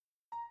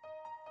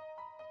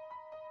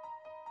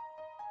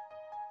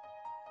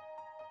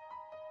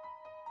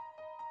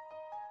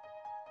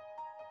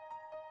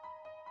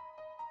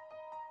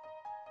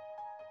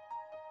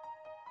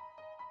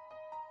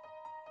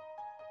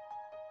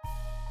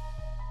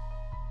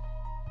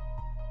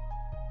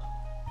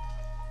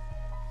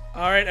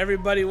All right,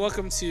 everybody,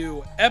 welcome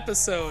to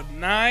episode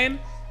 9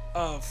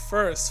 of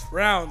First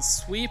Round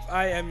Sweep.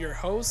 I am your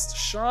host,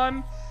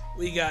 Sean.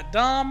 We got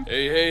Dom.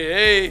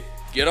 Hey.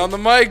 Get on the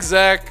mic,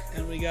 Zach.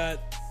 And we got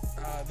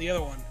the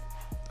other one.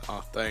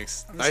 Oh,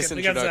 thanks. I'm just Nice kidding.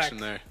 We got introduction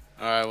Zach.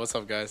 there. All right, what's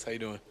up, guys? How you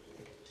doing?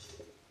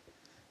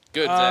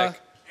 Good, Uh,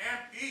 Zach.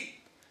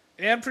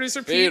 And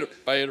producer Pete.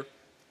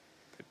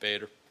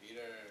 Peter.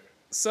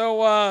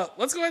 So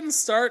let's go ahead and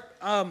start.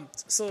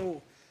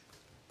 So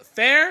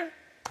Fair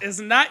is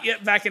not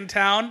yet back in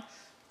town,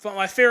 but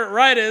my favorite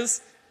ride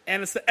is,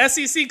 and it's the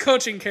SEC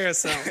coaching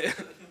carousel.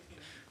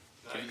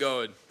 Keep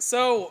going.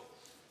 So,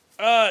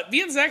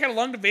 me and Zach had a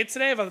long debate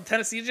today about the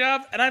Tennessee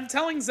job, and I'm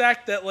telling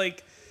Zach that,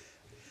 like,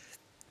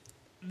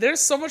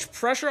 there's so much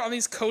pressure on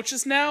these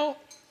coaches now.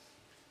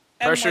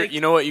 And, Pressure. like,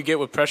 You know what you get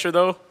with pressure,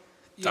 though?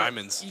 yeah,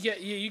 Diamonds.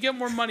 You get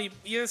more money.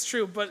 Yeah, that's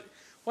true. But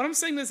what I'm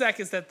saying to Zach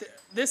is that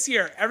this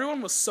year,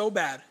 everyone was so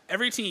bad.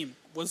 Every team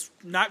was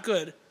not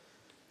good.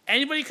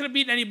 Anybody could have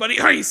beaten anybody.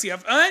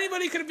 UCF.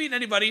 Anybody could have beaten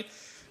anybody.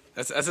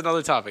 That's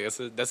another topic.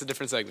 That's a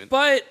different segment.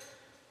 But,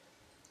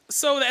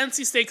 so the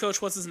NC State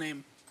coach, what's his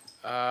name?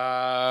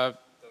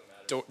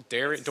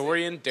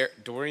 Dorian. So the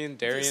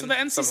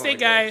NC something State like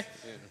guy, that.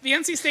 Yeah. the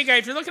NC State guy,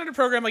 if you're looking at a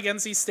program like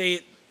NC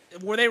State,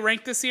 were they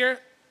ranked this year?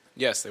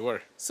 Yes, they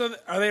were. So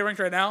are they ranked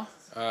right now?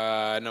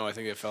 No, I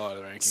think they fell out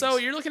of the rankings. So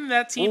you're looking at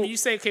that team Well, and you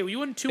say, okay, well, you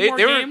win two they, more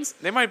they games.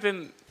 They might have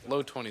been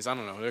low 20s. I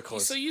don't know. They're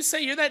close. So you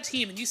say you're that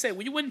team and you say,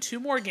 well, you win two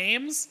more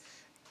games.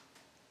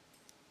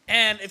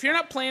 And if you're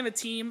not playing a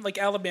team like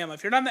Alabama,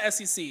 if you're not in the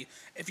SEC,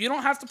 if you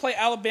don't have to play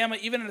Alabama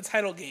even in a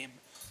title game,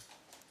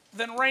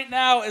 then right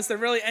now, is there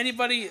really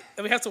anybody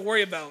that we have to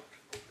worry about?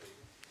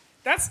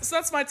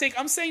 That's my take.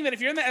 I'm saying that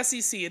if you're in the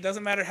SEC, it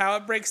doesn't matter how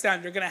it breaks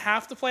down. You're going to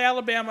have to play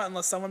Alabama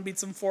unless someone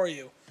beats them for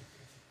you.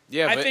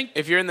 Yeah, I but think-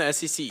 if you're in the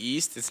SEC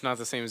East, it's not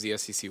the same as the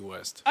SEC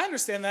West. I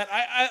understand that.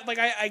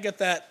 I get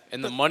that.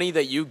 And the money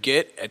that you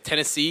get at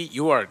Tennessee,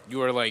 you are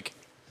like,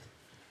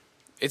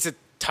 it's a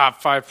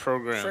top 5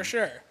 program. For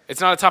sure. It's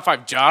not a top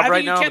 5 job I right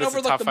think you now, can't but it's a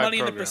overlook top the 5 money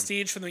and program. the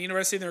prestige from the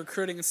university and the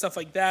recruiting and stuff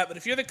like that. But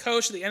if you're the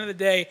coach at the end of the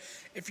day,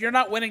 if you're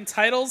not winning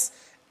titles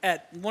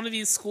at one of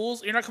these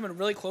schools, you're not coming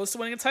really close to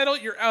winning a title,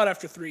 you're out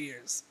after 3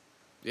 years.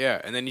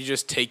 Yeah, and then you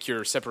just take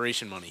your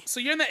separation money. So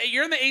you're in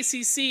the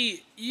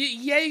ACC.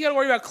 You got to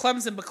worry about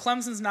Clemson, but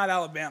Clemson's not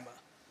Alabama.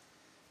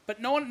 But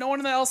no one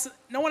else in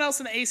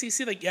the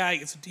ACC, like, yeah,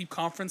 it's a deep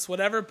conference,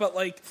 whatever. But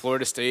like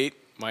Florida State,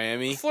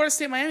 Miami. Florida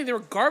State, Miami, they were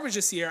garbage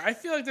this year. I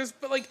feel like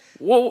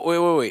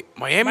Whoa, wait.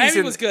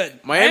 Miami was good.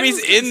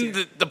 Miami's Miami was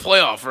in the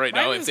playoff right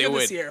now Miami if was they good win.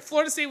 this year.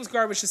 Florida State was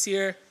garbage this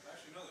year.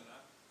 Actually, no, they're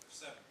not.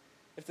 They're 7.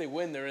 If they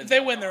win, they're in. If they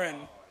win, they're in.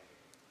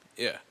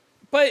 Yeah.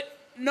 But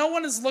no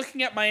one is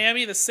looking at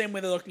Miami the same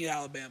way they're looking at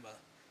Alabama.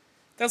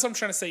 That's what I'm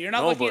trying to say. You're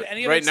not No, looking but at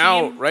any right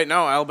other team. right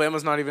now,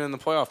 Alabama's not even in the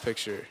playoff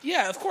picture.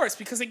 Yeah, of course,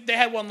 because they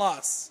had one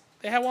loss.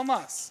 But I'm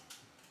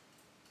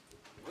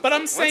saying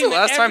When's the that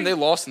last time they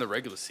lost in the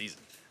regular season?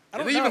 I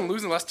Did don't they know. even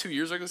lose in the last 2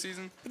 years regular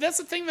season? But that's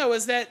the thing, though,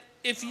 is that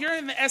if you're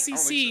in the SEC,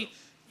 think so.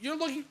 you're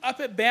looking up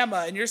at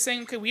Bama, and you're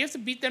saying, okay, we have to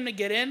beat them to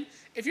get in.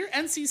 If you're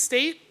NC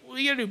State, what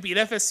do you got to do, beat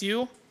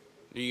FSU,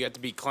 You got to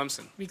beat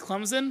Clemson, beat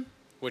Clemson?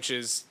 which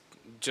is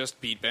just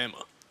beat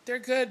Bama. They're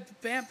good.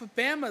 But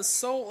Bama's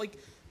so, like,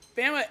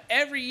 Bama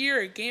every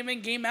year, game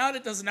in, game out,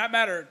 it does not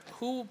matter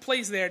who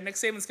plays there. Nick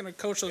Saban's going to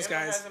coach those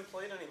guys. hasn't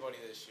played anybody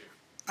this year.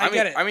 I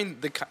get it. I mean,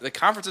 the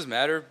conferences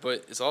matter,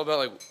 but it's all about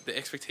like the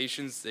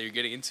expectations that you're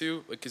getting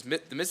into. Like, because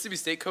the Mississippi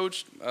State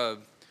coach,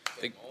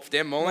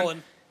 Dan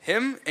Mullen,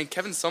 him and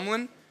Kevin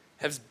Sumlin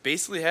have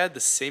basically had the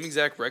same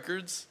exact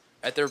records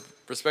at their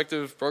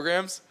respective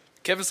programs.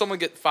 Kevin Sumlin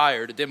gets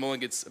fired, Dan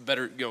Mullen gets a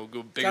better, bigger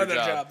Got a better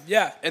job.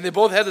 Yeah. And they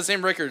both had the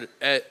same record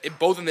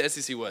both in the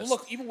SEC West. Well,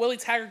 look, even Willie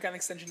Taggart got an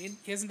extension.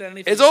 He hasn't done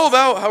anything. It's all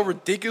about how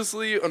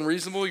ridiculously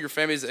unreasonable your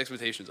fan base's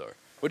expectations are.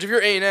 Which, if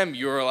you're A&M,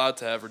 you're allowed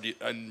to have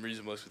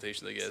unreasonable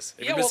expectations, I guess.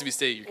 If you're Mississippi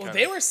State, you're kind of...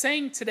 They were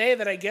saying today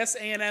that I guess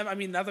A&M, I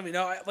mean, not that we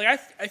know,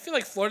 I feel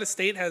like Florida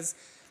State has,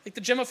 like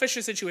the Jimbo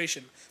Fisher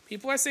situation.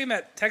 People are saying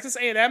that Texas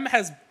A&M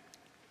has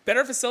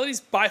better facilities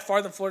by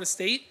far than Florida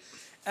State.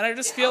 And I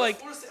just feel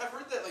like... I've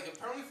heard that,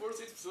 apparently Florida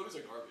State's facilities are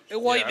garbage.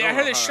 Well, Yeah, I I don't heard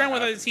know they how share that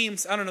with other happens.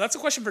 teams. I don't know. That's a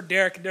question for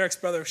Derek's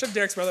brother. Should have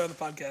Derek's brother on the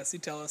podcast.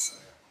 He'd tell us.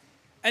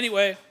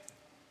 Anyway,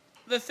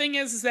 the thing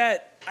is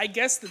that I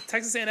guess the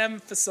Texas A&M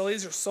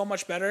facilities are so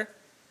much better.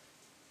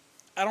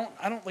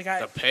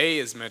 The pay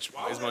is much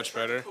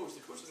better.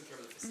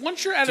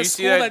 Once you're at Do a you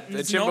see school that that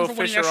is Jimbo known for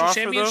winning Fisher national offer,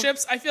 though?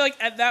 championships, I feel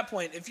like at that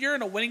point, if you're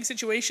in a winning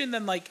situation,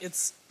 then like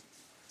there's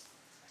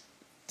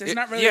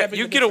not really that big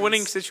you of get a winning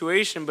difference.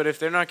 situation, but if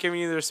they're not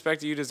giving you the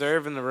respect that you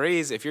deserve and the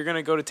raise, if you're going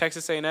to go to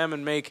Texas A&M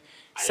and make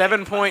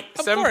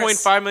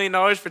 $7.5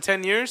 million for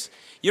 10 years,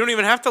 you don't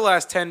even have to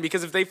last 10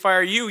 because if they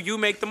fire you, you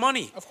make the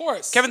money. Of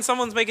course, Kevin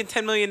Sumlin's making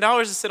 $10 million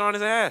to sit on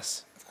his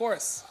ass. Of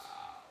course.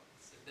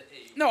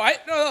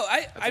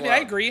 I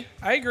agree.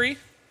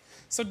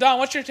 So Don,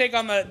 what's your take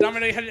on the? Dom, I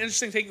know you had an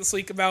interesting take this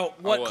week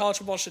about what what? college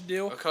football should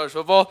do. College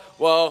football?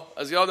 Well,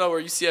 as you all know,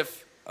 we're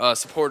UCF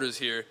supporters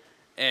here.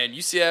 And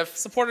UCF,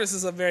 Supporters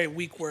is a very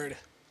weak word.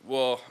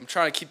 well, I'm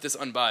trying to keep this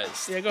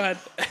unbiased. Yeah, go ahead.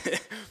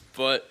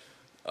 But,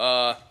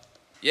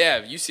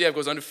 yeah, UCF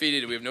goes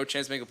undefeated. We have no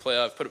chance to make a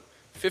playoff. Put up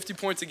 50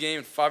 points a game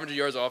and 500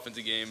 yards offense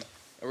a game.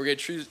 And we're going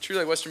to treat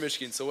like Western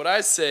Michigan. So what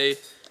I say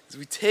is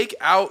we take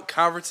out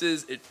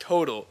conferences in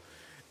total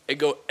and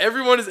go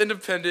everyone is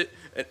independent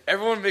and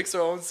everyone makes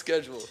their own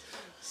schedule.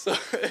 So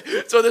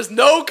there's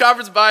no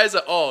conference bias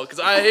at all because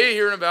I hate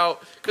hearing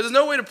about – because there's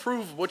no way to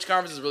prove which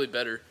conference is really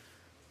better.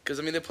 Because,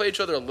 I mean, they play each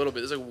other a little bit.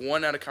 There's like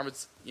one out of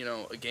conference,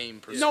 a game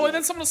per school. No, and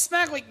then someone will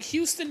smack, like,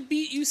 Houston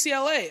beat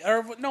UCLA.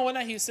 Or, no,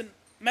 not Houston.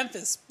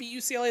 Memphis beat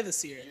UCLA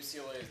this year.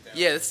 UCLA is down.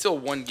 Yeah, it's still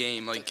one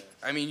game. Like,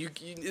 I mean,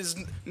 there's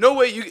no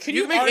way you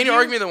can make any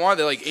argument they want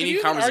that, like, any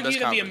conference is the best conference.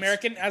 Can you argue that the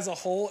American as a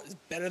whole is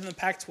better than the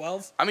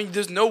Pac-12? I mean,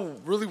 there's no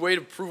really way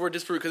to prove or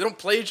disprove because they don't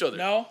play each other.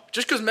 No?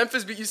 Just because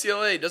Memphis beat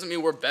UCLA doesn't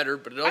mean we're better,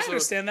 but it also... I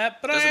understand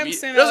that, but I am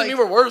saying that... It doesn't mean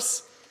we're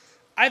worse.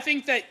 I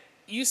think that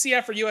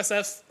UCF or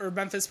USF or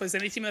Memphis plays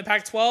any team in the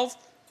Pac-12,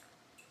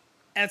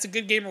 and it's a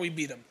good game or we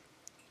beat them.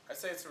 I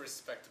say it's a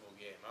respectable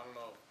game. I don't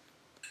know.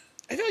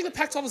 I feel like the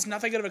Pac-12 is not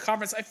that good of a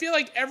conference. I feel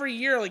like every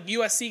year, like,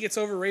 USC gets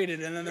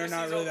overrated, and then they're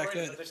not really that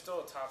good. But they're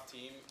still a top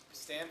team.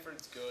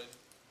 Stanford's good.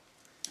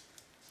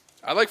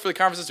 I'd like for the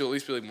conferences to at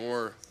least be, like,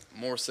 more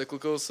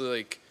cyclical. So,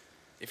 like,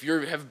 if you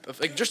have,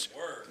 like, just,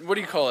 what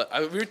do you call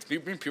it? Me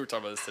and Pete were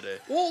talking about this today.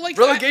 Well, like...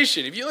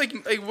 relegation. If you, like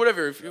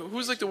whatever.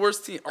 Who's, like, the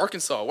worst team?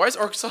 Arkansas. Why is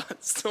Arkansas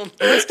still in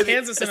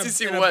Kansas in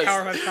SEC a West?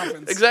 powerhouse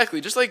conference?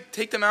 Exactly. Just, like,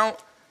 take them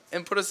out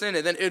and put us in.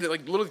 And then, in,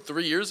 like, literally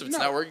 3 years, if it's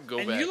not working, go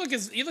back. And you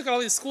look at all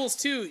these schools,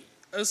 too.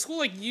 A school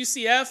like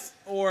UCF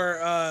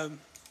or,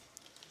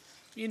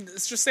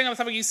 it's just saying on the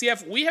topic of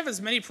UCF, we have as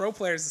many pro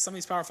players as some of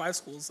these Power 5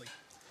 schools, like,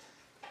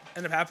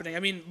 end up happening. I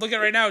mean, look at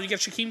it right now. You got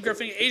Shaquem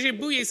Griffin. AJ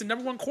Bouye is the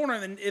number one corner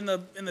in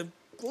the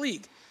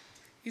league.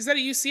 He's at a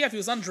UCF. He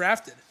was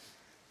undrafted.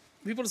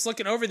 People just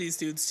looking over these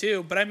dudes,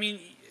 too. But, I mean,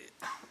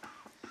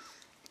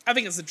 I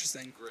think it's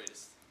interesting.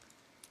 Greatest.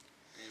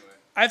 Anyway.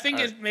 I think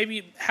it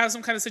maybe has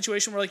some kind of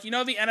situation where, like, the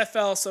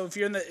NFL, so if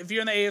you're in the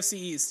AFC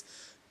East,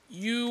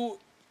 you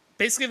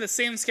basically have the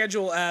same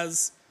schedule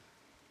as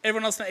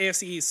everyone else in the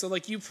AFC East. So,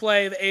 like, you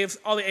play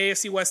all the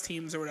AFC West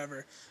teams or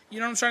whatever. You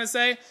know what I'm trying to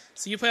say?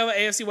 So you play all the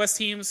AFC West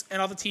teams and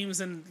all the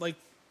teams in, like,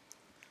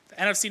 the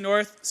NFC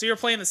North. So you're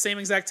playing the same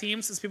exact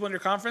teams as people in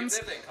your conference.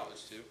 Yeah, they play in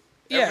college, too.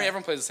 Yeah.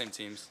 Everyone plays the same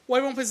teams. Well,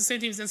 everyone plays the same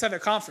teams inside their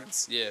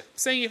conference. Yeah. I'm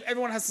saying if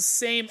everyone has the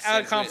same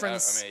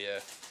out-of-conference. I mean, yeah.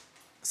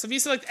 So if you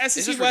say, like, the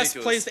SEC West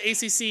plays the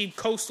ACC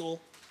Coastal.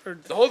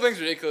 The whole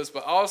thing's ridiculous,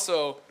 but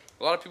also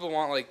a lot of people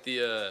want, like,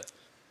 the...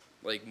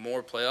 like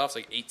more playoffs,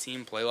 like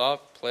 8-team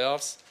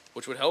playoffs,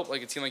 which would help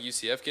like a team like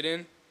UCF get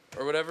in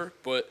or whatever.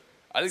 But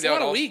I think that's a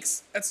lot of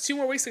weeks. That's 2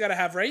 more weeks they gotta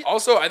have, right?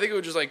 Also, I think it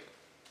would just like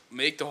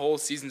make the whole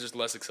season just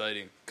less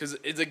exciting because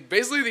it's like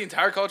basically the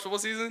entire college football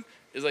season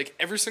is like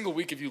every single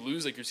week if you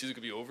lose, like your season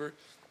could be over.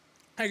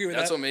 I agree with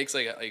that. That's what makes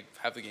like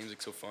half the games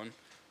like so fun.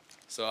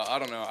 So I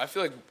don't know. I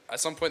feel like at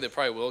some point they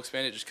probably will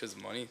expand it just because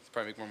of money.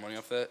 Probably make more money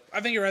off that.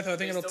 I think you're right though. I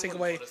think it'll take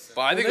away.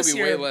 But I think it'll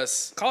be way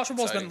less. College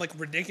football's been like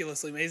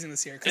ridiculously amazing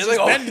this year because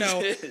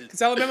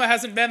because Alabama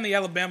hasn't been the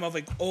Alabama of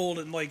like old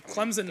and like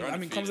Clemson. I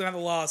mean Clemson had the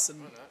loss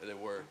and they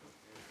were.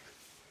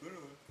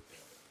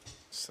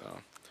 So.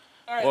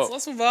 All right, so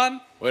let's move on.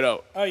 Wait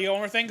up. Oh, you got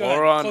one more thing? Go ahead.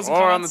 Closing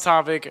comments? On the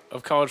topic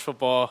of college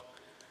football,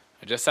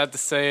 I just have to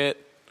say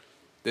it.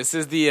 This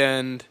is the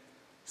end.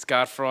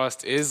 Scott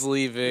Frost is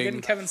leaving. You're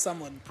getting Kevin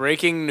Sumlin.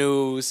 Breaking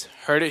news.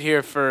 Heard it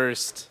here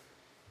first.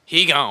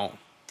 He gone.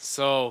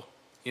 So,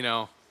 any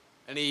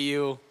of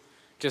you,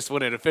 just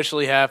when it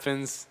officially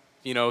happens,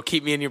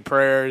 keep me in your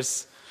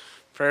prayers.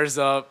 Prayers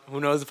up. Who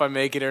knows if I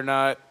make it or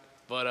not.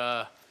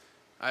 But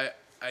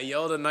I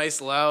yelled a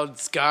nice loud,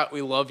 Scott,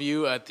 we love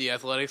you at the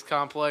athletics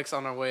complex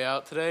on our way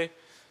out today.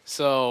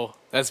 So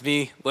that's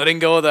me letting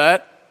go of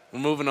that. We're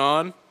moving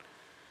on.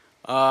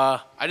 I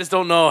just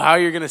don't know how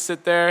you're going to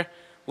sit there,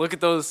 look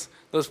at those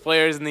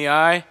players in the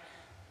eye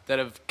that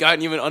have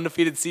gotten you an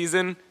undefeated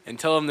season and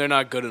tell them they're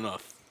not good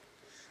enough.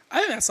 I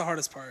think that's the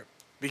hardest part.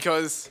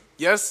 Because,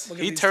 yes,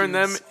 he turned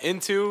them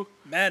into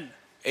men,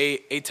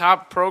 a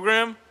top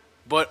program,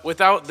 but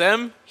without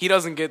them, he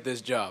doesn't get this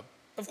job.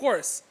 Of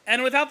course.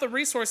 And without the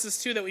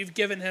resources, too, that we've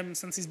given him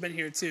since he's been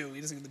here, too,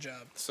 he doesn't get the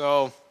job.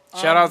 So,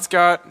 shout out,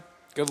 Scott.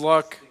 Good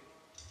luck.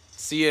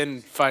 See you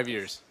in 5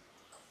 years.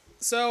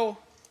 So...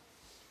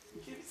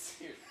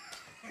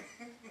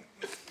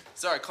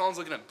 Sorry, Colin's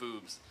looking at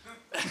boobs.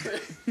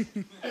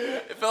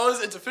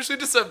 Fellas, it's officially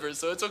December,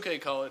 so it's okay,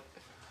 Colin.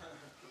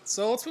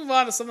 So let's move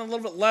on to something a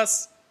little bit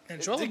less.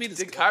 And Joel Embiid is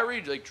did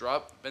Kyrie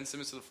drop Ben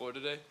Simmons to the floor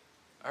today?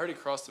 I heard he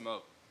crossed him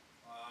up.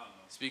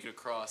 Speaking of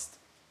crossed,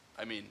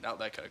 I mean not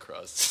that kind of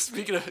crossed.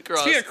 Speaking of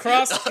crossed,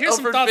 here's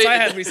some thoughts I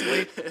had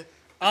recently.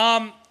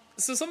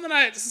 This is something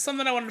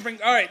I wanted to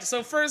bring. All right,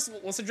 so first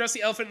let's address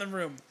the elephant in the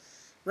room.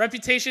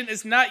 Reputation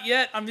is not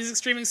yet on music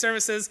streaming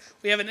services.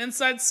 We have an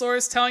inside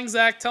source telling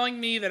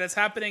me that it's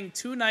happening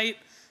tonight,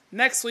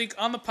 next week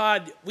on the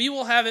pod. We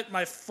will have it,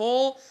 my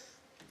full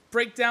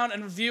breakdown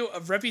and review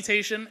of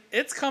Reputation.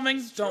 It's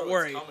coming. Don't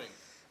worry. It's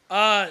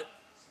coming.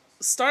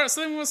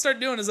 Something we're going to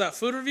start doing is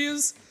food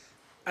reviews.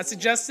 I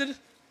suggested.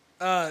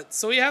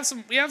 So we have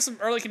some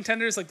early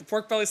contenders like the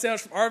pork belly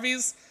sandwich from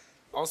Arby's,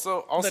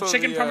 Also the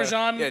chicken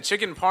parmesan. Yeah,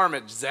 chicken parm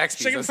at Zaxby's.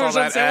 chicken I saw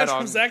parmesan that sandwich ad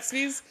from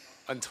Zaxby's.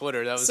 on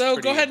Twitter. That was So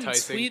pretty go ahead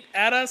enticing. and tweet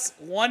at us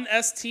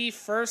 1ST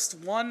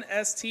first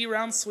 1ST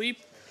round sweep.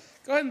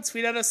 Go ahead and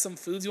tweet at us some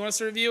foods you want us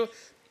to review.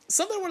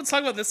 Something I want to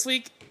talk about this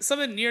week,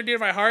 something near and dear to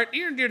my heart,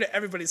 near and dear to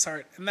everybody's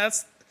heart, and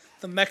that's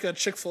the Mecca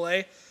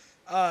Chick-fil-A.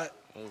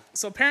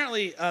 So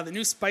apparently the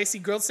new spicy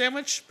grilled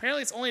sandwich,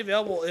 apparently it's only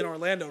available in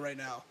Orlando right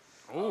now.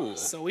 Ooh.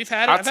 So we've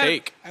had Hot it.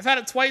 take. I've had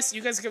it twice.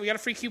 You guys we got a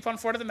free coupon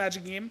for it at the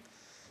Magic game.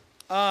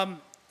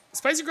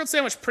 Spicy grilled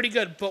sandwich, pretty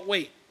good. But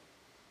wait,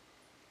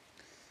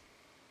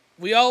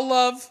 we all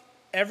love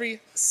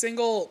every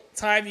single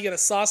time you get a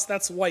sauce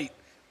that's white.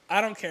 I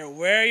don't care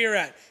where you're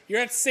at. You're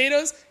at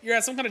Sato's. You're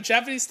at some kind of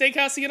Japanese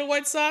steakhouse. You get a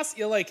white sauce.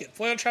 You like it.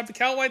 Pollo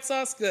Tropical white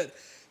sauce, good.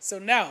 So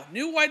now,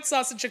 new white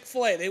sauce at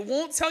Chick-fil-A. They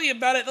won't tell you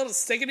about it. They'll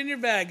just stick it in your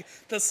bag.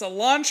 The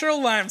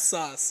cilantro lime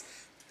sauce.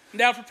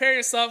 Now prepare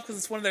yourself because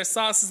it's one of their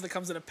sauces that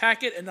comes in a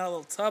packet and not a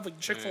little tub like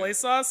Chick-fil-A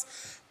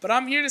sauce. But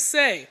I'm here to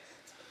say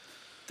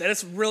that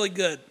it's really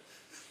good.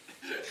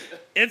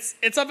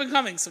 It's up and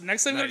coming. So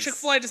next time you go to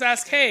Chick-fil-A, just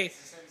ask, hey.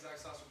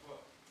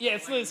 Yeah,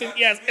 it's literally the same.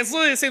 Yeah, it's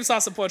literally the same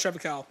sauce as Pollo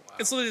Tropical. Wow.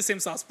 It's literally the same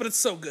sauce, but it's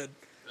so good.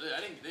 Really,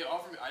 they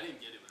offered me. I didn't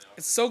get it.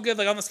 It's so good,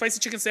 like on the spicy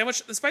chicken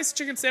sandwich. The spicy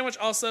chicken sandwich,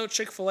 also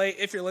Chick-fil-A.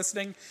 If you're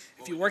listening,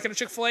 if you work at a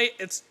Chick-fil-A,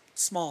 it's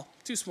small,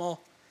 too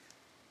small.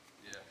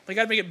 Yeah. They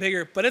gotta make it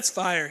bigger, but it's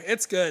fire.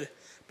 It's good.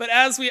 But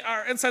as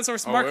our inside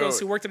source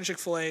Marcos, who worked at a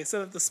Chick-fil-A,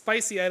 said that the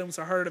spicy items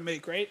are harder to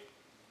make, right?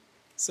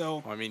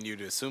 So. I mean,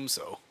 you'd assume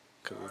so,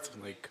 because it's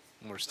like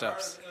more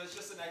steps. It's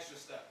just an extra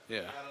step. Yeah.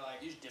 You gotta,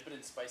 like, You just dip it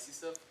in spicy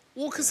stuff.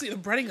 Well, because the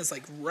breading is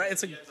like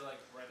it's like. you have to like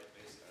bread it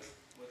basically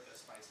with the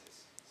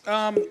spices.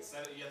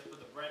 You have to put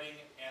the breading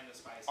and the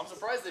spices. I'm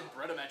surprised they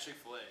bread them at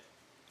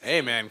Chick-fil-A.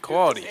 Hey, man,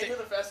 quality. Any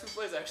other fast food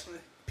place actually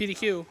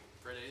PDQ.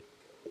 bread it?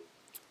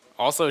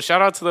 Also,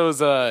 shout out to those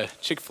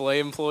Chick-fil-A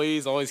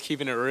employees, always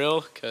keeping it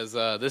real, because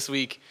this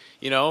week,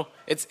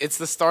 it's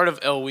the start of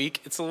L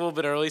week. It's a little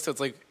bit early, so it's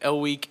like L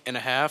week and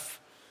a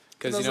half.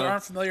 For those that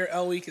aren't familiar,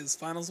 L week is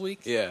finals week.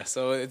 Yeah,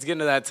 so it's getting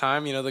to that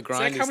time. The So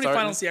grind like, is how many starting.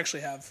 finals do you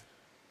actually have?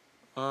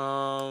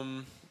 I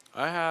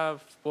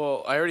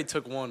already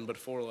took one, but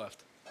 4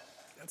 left.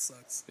 That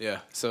sucks. Yeah,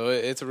 so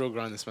it's a real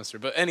grind this semester.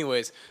 But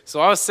anyways,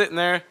 so I was sitting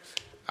there.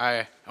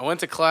 I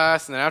went to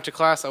class, and then after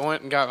class, I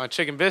went and got my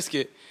chicken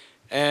biscuit.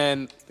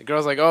 And the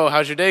girl's like, "Oh,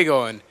 how's your day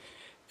going?"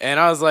 And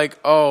I was like,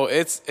 "Oh,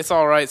 it's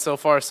all right so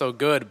far, so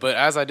good." But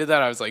as I did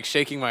that, I was like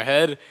shaking my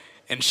head,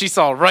 and she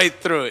saw right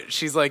through it.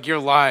 She's like, "You're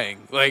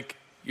lying. Like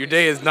your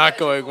day is not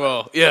going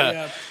well."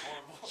 Yeah.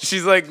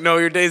 She's like, "No,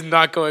 your day's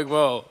not going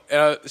well."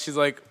 And she's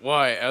like,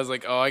 "Why?" I was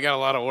like, "Oh, I got a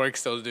lot of work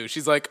still to do."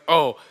 She's like,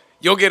 "Oh,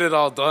 you'll get it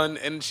all done."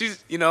 And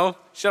she's,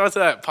 shout out to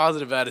that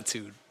positive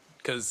attitude,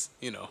 because,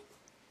 Is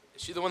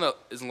she the one that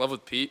is in love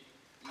with Pete?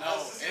 No, I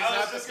was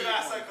just gonna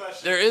ask that question.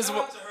 There is Shout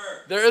one. out to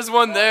her. There is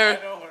one there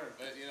know her,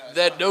 but,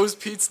 that knows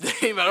Pete's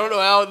name. I don't know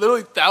how.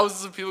 Literally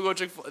thousands of people go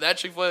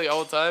Chick-fil-A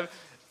all the time.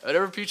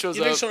 Whenever Pete shows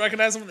You think up, she'll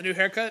recognize him with the new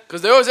haircut?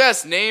 because they always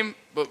ask name,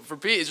 but for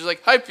Pete, it's just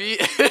like, "Hi,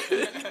 Pete." May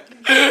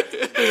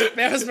I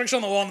have his picture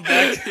on the wall in the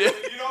back? You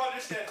don't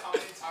understand how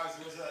many times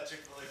we went to that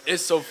Chick-fil-A.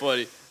 It's so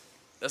funny.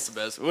 That's the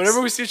best.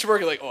 Whenever we see each other,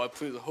 you're like, "Oh, I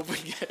please hope we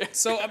get it."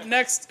 So up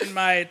next in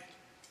my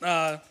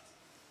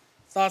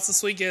thoughts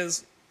this week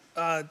is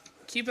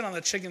keeping on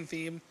the chicken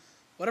theme.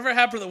 Whatever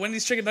happened to the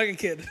Wendy's Chicken Nugget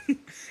Kid?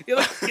 you're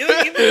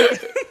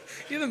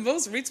the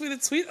most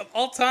retweeted tweet of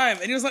all time,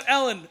 and he was on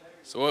Ellen.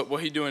 So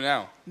what he doing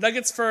now?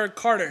 Nuggets for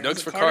Carter.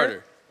 Nuggets Was it for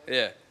Carter.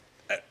 Yeah.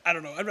 I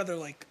don't know. I'd rather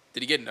like.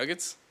 Did he get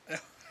nuggets?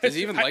 Does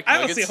he even like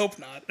I nuggets? honestly hope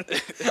not.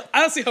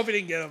 I honestly hope he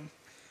didn't get them.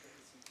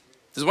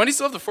 Does Wendy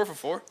still have the 4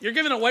 for $4? You're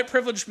giving a white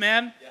privileged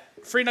man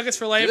free nuggets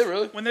for life. Do they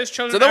really? When there's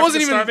children So that in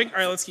wasn't Africa even starving. All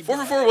right, let's keep 4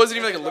 going. for $4 wasn't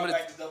even like a Go limited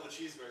back to double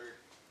cheeseburger.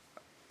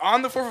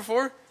 on the 4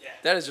 for $4. Yeah.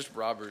 That is just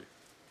robbery.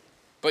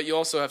 But you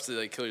also have to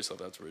like kill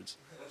yourself afterwards.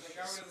 They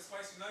got rid of the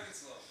spicy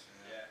nuggets though.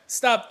 Yeah.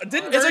 Stop.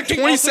 Didn't It's Burger like King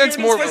 20 also cents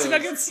get rid of more spicy for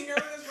nuggets?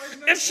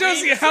 It It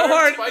shows you how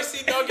hard.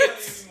 Spicy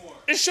nuggets.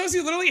 It shows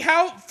you literally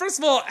how. First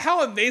of all,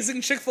 how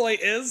amazing Chick-fil-A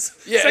is.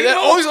 Yeah, Second that,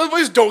 of all, all these other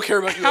places don't care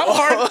about you. how at all.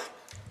 hard.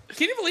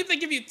 Can you believe they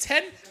give you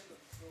 10?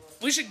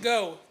 We should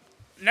go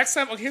next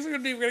time. Okay, here's what we're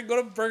gonna do. We're gonna go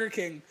to Burger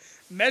King,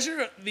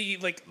 measure the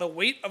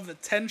weight of the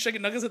 10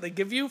 chicken nuggets that they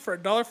give you for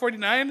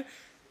 $1.49,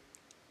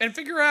 and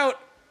figure out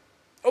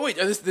Oh wait,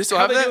 they still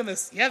how have they're that? doing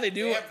this. Yeah, they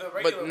do.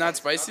 But not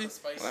spicy.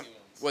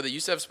 What they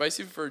used to have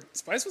spicy for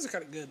Spice was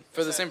kind of good.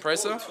 the same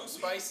price though? Too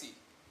spicy.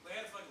 They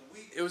had it for like a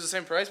week. It was the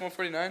same price,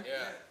 $149. Yeah,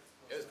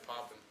 it was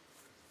popping.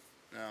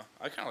 No,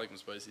 I kind of like them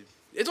spicy.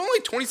 It's only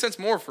like 20 cents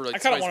more for like. I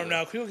kind of spicy, want them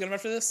though. now. Can we get them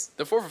after this?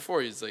 The 4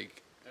 for $4 is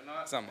like They're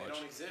not. It's not They much.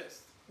 don't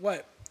exist.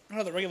 What?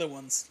 Oh, the regular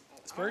ones.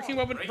 Is Burger King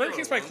open? regular Burger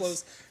King's probably ones.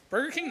 closed.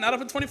 Burger King not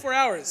open 24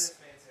 hours.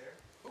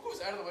 who goes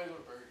out of the way to go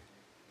to Burger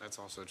King? That's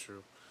also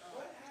true.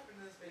 What happened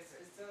to this face?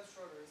 It's still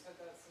shorter. He's had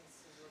that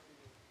since his rookie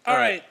year. All All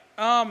right.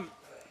 right.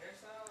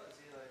 Hairstyle? Is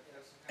he like?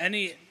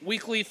 Any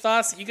weekly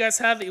thoughts that you guys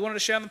have that you wanted to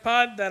share on the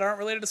pod that aren't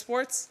related to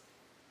sports?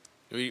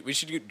 We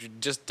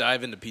should just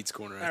dive into Pete's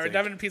corner. All right,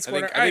 dive into Pete's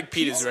corner. I think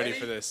Pete is ready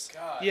for this.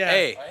 Yeah.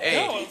 Hey,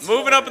 No, it's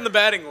moving up in the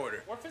batting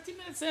order. We're 15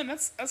 minutes in.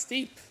 That's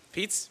deep.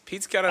 Pete's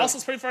got to. Also,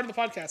 it's pretty far into the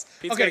podcast.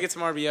 Pete's got to get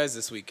some RBIs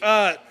this week.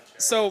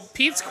 So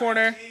Pete's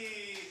corner.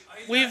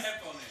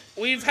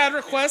 We've had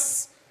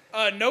requests.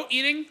 No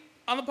eating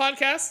on the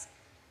podcast.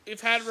 We've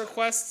had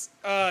requests.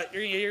 You're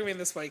gonna be in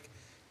this mic.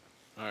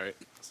 All right.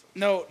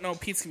 No,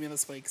 Pete's gonna be in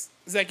this mic.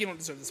 Zach, you don't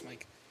deserve this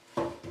mic.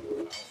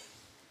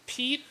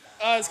 Pete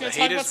is gonna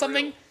talk about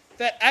something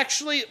that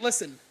actually,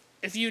 listen.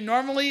 If you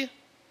normally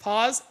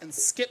pause and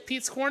skip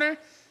Pete's corner,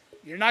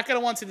 you're not gonna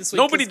want to this week.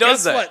 Nobody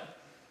does that. What?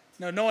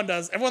 No one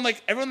does. Everyone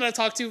that I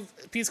talk to,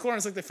 Pete's corner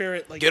is like their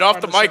favorite. Like, Get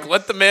off the mic. show.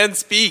 Let the man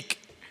speak.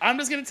 I'm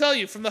just gonna tell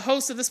you, from the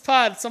host of this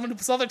pod, someone who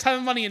puts all their time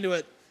and money into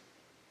it,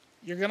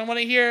 you're gonna want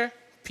to hear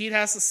Pete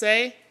has to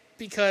say,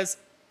 because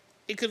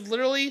it could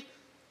literally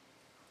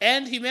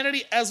end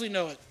humanity as we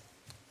know it.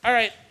 All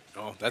right.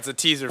 Oh, that's a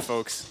teaser,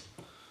 folks.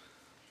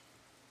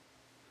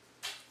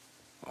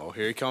 Oh,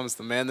 here he comes,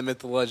 the man, the myth,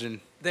 the legend.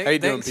 How you doing,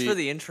 Thanks Pete? for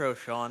the intro,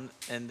 Sean,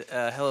 and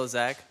hello,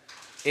 Zach.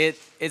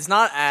 It's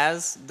not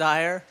as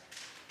dire.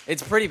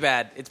 It's pretty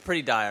bad. It's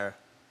pretty dire,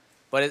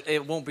 but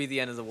it won't be the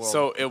end of the world.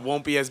 So it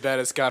won't be as bad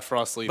as Scott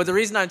Frost leaving. But the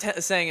reason I'm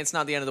saying it's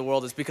not the end of the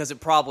world is because it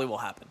probably will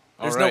happen.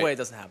 There's All no right. way it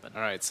doesn't happen.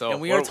 All right, so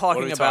and we what are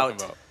talking, we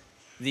about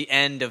the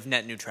end of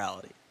net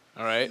neutrality.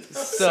 All right.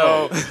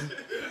 So,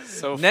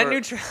 So net for,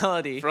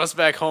 neutrality. for us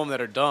back home that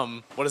are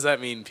dumb, what does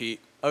that mean, Pete?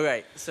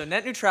 Okay, so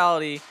net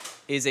neutrality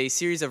is a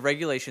series of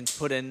regulations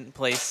put in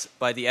place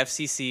by the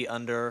FCC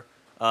under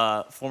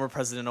former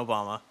President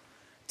Obama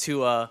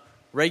to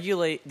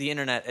regulate the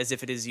internet as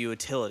if it is a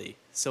utility.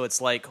 So it's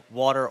like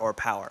water or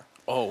power.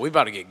 Oh, we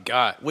about to get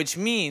got. Which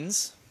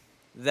means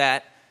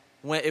that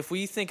if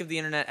we think of the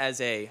internet as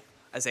a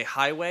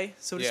highway,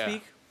 so to Yeah.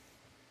 speak,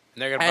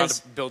 And they're about As-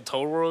 to build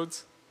toll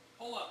roads?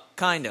 Hold up.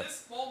 kind Is of.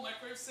 this bowl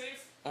microwave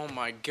safe? Oh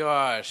my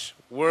gosh.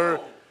 We're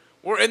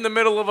in the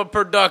middle of a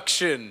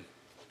production.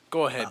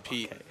 Go ahead,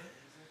 Pete. Okay.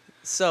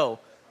 So,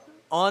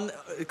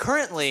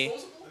 currently,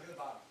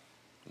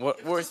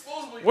 What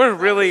we're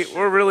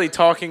really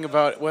talking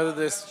about whether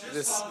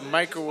this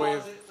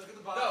microwave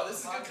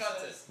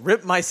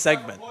rip my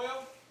segment.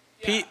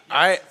 Pete,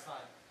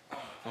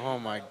 oh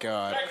my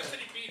god.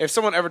 If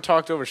someone ever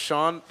talked over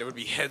Sean, there would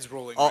be heads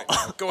rolling right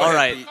now. Go all ahead,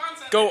 right. Pete.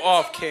 Go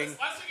off, King.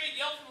 Last week I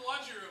yelled from the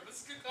laundry room.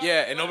 This is good content.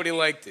 Yeah, and nobody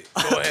liked it.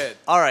 Go ahead.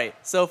 All right.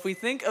 So if we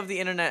think of the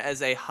internet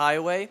as a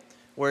highway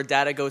where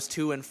data goes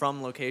to and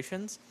from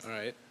locations, All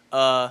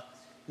right.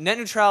 net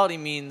neutrality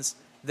means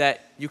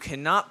that you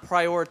cannot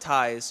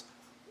prioritize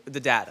the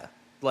data.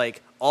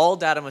 Like, all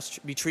data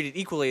must be treated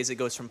equally as it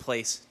goes from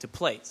place to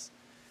place.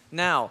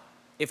 Now,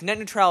 if net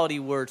neutrality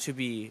were to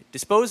be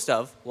disposed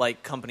of,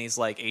 like companies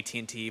like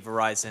AT&T,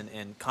 Verizon,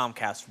 and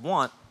Comcast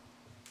want,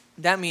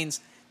 that means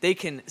they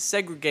can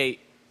segregate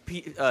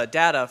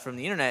data from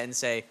the internet and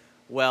say,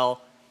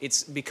 well,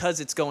 it's because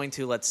it's going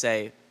to, let's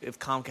say, if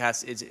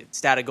Comcast it's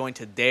data going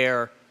to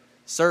their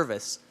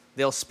service,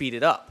 they'll speed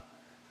it up.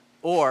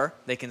 Or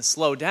they can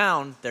slow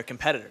down their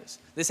competitors.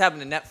 This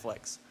happened to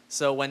Netflix.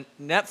 So when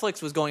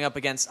Netflix was going up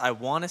against, I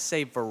want to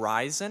say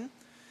Verizon,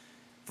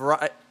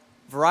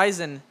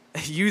 Verizon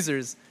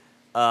users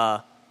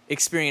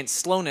experienced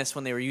slowness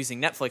when they were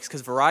using Netflix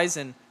because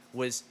Verizon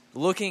was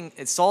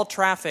it saw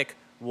traffic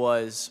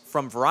was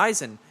from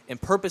Verizon and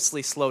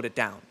purposely slowed it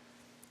down.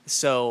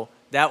 So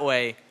that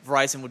way,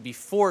 Verizon would be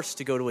forced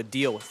to go to a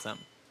deal with them.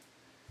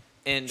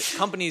 And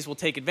companies will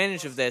take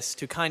advantage of this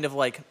to kind of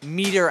like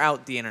meter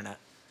out the internet.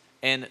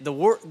 And the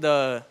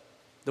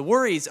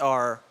worries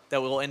are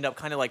that we'll end up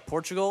kind of like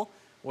Portugal,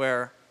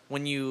 where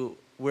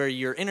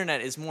your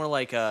internet is more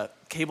like a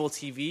cable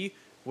TV,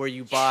 where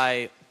you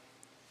buy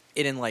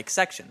it in like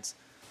sections.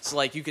 So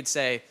like you could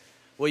say,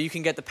 well, you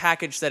can get the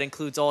package that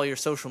includes all your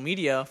social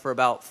media for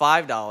about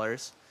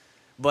 $5,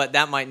 but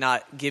that might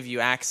not give you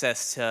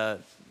access to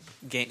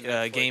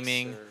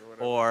gaming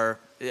or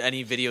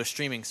any video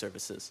streaming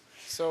services.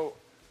 So,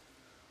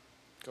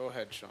 go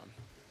ahead, Sean.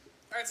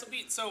 All right, so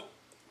Pete,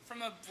 from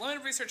the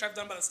limited research I've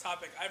done about this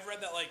topic, I've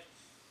read that, like,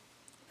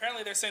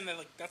 apparently they're saying that,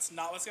 like, that's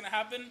not what's going to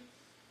happen.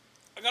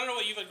 I don't know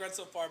what you've like, read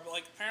so far, but,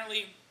 like,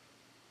 apparently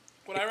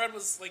what I read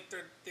was, like,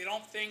 they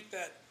don't think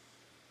that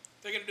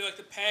they're going to do, like,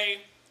 the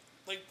pay,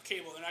 like,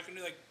 cable. They're not going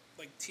to do,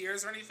 like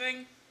tiers or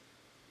anything.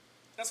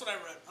 That's what I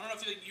read. I don't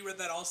know if you read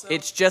that also.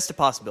 It's just a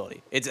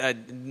possibility. It's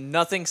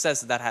nothing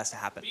says that has to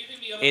happen. Do you think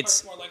the other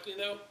part's more likely,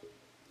 though?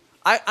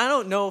 I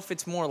don't know if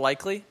it's more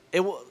likely.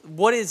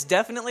 What is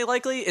definitely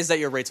likely is that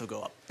your rates will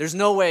go up. There's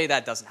no way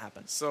that doesn't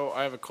happen. So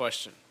I have a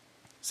question.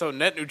 So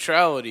net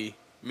neutrality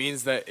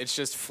means that it's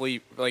just free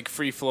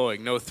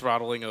flowing, no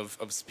throttling of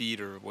speed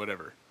or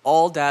whatever.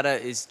 All data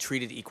is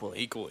treated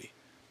equally.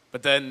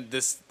 But then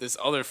this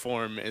other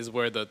form is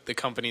where the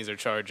companies are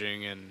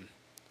charging and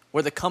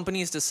where the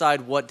companies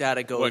decide what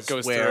data goes, what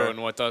goes where. through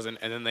and what doesn't,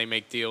 and then they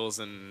make deals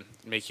and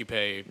make you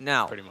pay.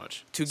 Now, pretty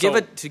much to So give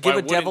a why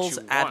wouldn't devil's you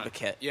want-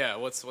 advocate. Yeah,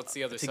 what's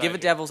the other To side? give a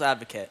here? devil's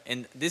advocate,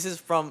 and this is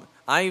from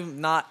I'm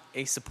not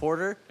a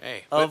supporter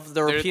Hey, of but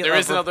the repeal. there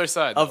is of, another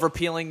side, of though.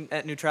 repealing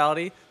net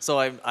neutrality. So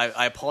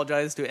I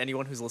apologize to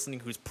anyone who's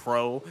listening who's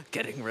pro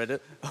getting rid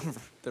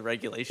of the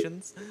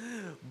regulations.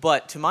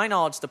 But to my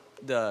knowledge,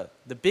 the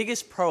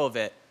biggest pro of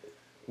it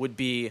would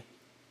be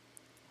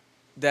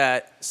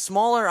that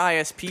smaller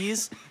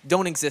ISPs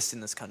don't exist in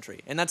this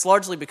country. And that's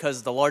largely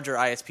because the larger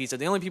ISPs are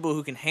the only people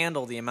who can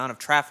handle the amount of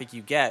traffic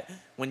you get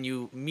when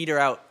you meter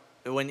out,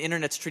 when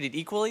internet's treated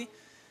equally.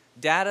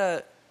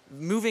 Data,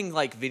 moving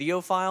like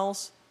video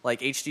files,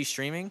 like HD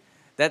streaming,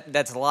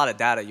 that's a lot of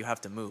data you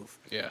have to move.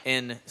 Yeah.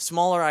 And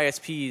smaller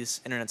ISPs,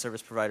 internet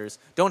service providers,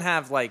 don't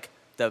have like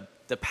the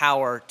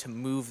power to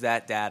move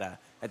that data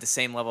at the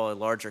same level a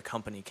larger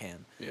company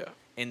can. Yeah.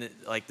 In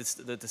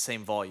the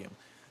same volume.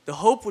 The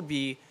hope would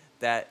be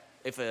that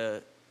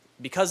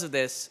because of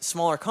this,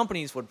 smaller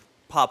companies would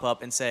pop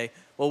up and say,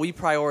 well, we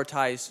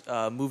prioritize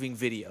moving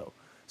video.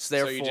 So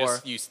therefore,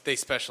 they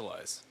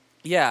specialize.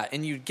 yeah,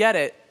 and you'd get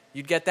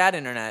that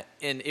internet,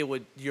 and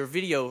your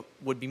video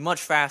would be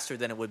much faster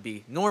than it would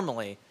be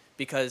normally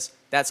because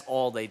that's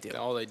all they do.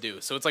 All they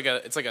do. So it's like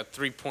a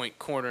 3-point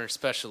corner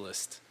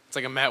specialist. It's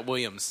like a Matt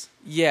Williams.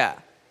 Yeah.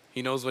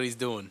 He knows what he's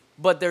doing.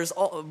 But there's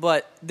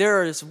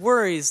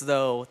worries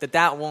though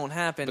that won't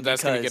happen. But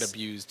that's going to get because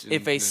abused.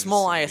 If a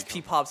small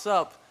ISP pops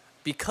up,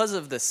 because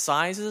of the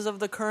sizes of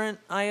the current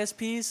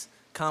ISPs,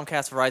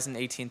 Comcast,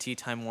 Verizon, AT&T,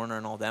 Time Warner,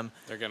 and all them,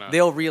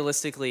 they'll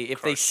realistically,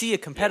 if they see a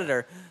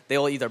competitor, they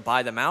will either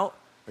buy them out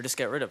or just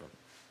get rid of them.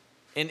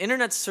 And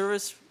internet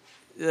service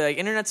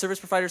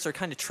providers are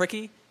kind of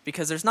tricky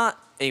because there's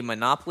not a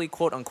monopoly,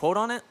 quote unquote,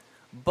 on it,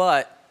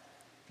 but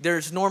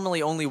there's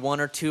normally only one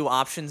or two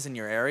options in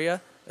your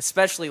area.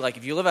 Especially like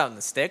if you live out in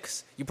the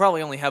sticks, you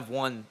probably only have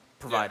one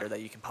provider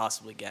that you can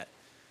possibly get.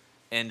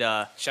 And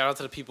shout out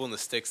to the people in the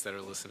sticks that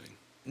are listening.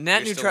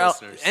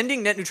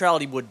 Ending net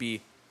neutrality would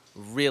be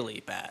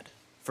really bad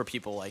for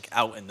people like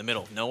out in the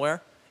middle of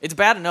nowhere. It's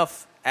bad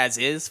enough as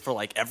is for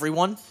like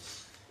everyone.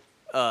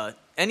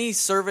 Any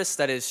service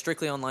that is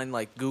strictly online,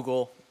 like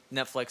Google,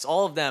 Netflix,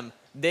 all of them,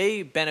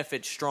 they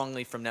benefit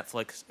strongly from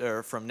Netflix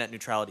or from net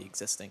neutrality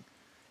existing,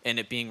 and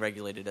it being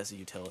regulated as a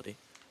utility.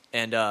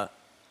 And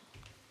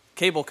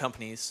cable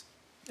companies,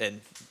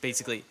 and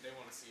basically,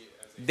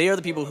 they are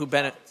the people who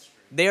benefit.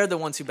 They are the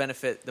ones who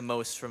benefit the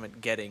most from it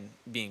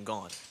being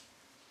gone.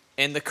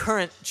 And the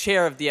current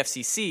chair of the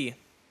FCC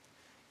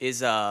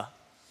is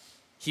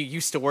he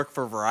used to work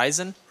for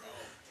Verizon,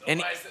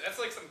 and that's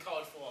like some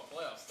college football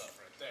playoff stuff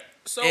right there.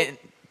 So and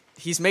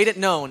he's made it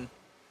known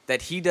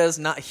that he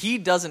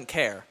doesn't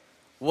care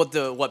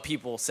what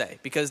people say,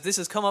 because this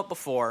has come up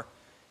before.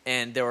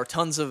 And there were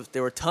tons of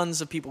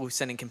people who were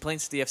sending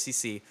complaints to the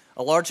FCC.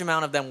 A large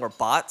amount of them were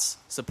bots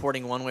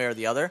supporting one way or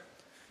the other,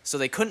 so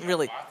they couldn't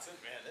really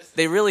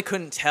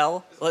couldn't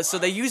tell. So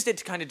they used it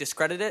to kind of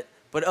discredit it.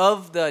 But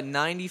of the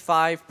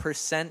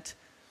 95%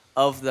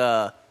 of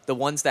the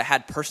ones that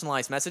had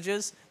personalized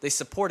messages, they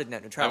supported net I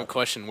have neutrality. a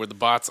question. Were the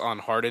bots on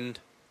hardened?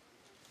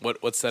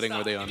 What setting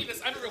were they on?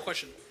 I have a real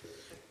question.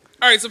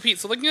 All right, so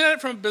Pete, looking at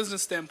it from a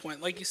business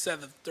standpoint, like you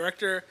said, the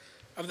director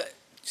of the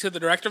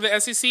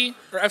SEC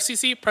or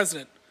FCC,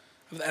 president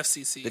of the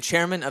FCC, The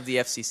chairman of the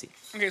FCC.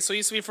 Okay, so he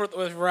used to be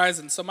with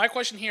Verizon. So my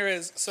question here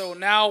is: so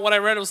now what I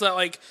read was that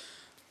like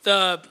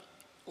the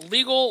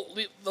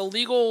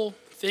legal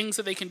things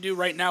that they can do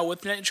right now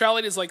with net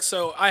neutrality is like,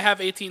 so I have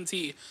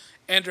AT&T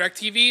and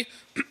DirecTV.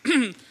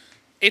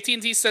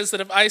 AT&T says that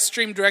if I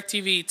stream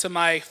DirecTV to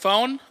my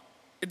phone,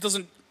 it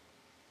doesn't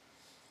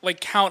like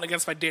count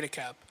against my data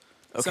cap.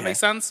 Does that make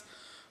sense?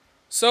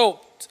 So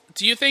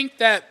do you think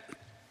that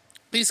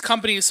these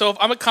companies, so if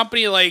I'm a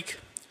company like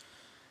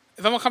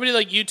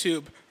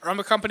YouTube, or I'm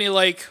a company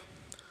like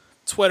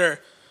Twitter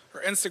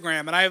or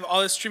Instagram, and I have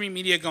all this streaming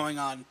media going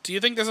on, do you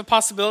think there's a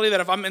possibility that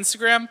if I'm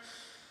Instagram,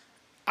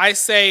 I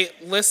say,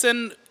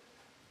 listen,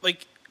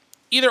 like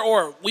either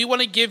or, we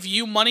want to give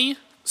you money.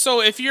 So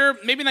if you're,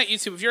 maybe not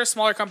YouTube, if you're a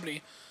smaller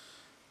company,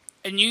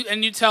 and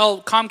you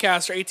tell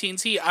Comcast or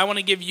AT&T, I want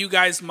to give you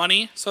guys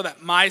money so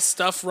that my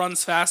stuff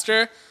runs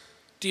faster,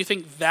 do you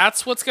think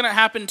that's what's going to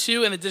happen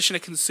too, in addition to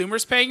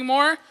consumers paying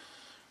more?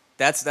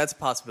 That's a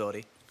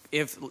possibility.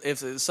 If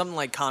something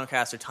like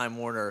Comcast or Time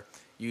Warner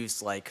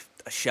used like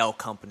a shell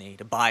company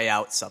to buy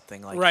out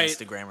something like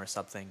Instagram or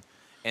something,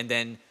 and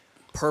then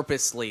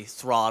purposely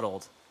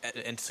throttled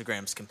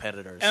Instagram's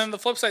competitors. And on the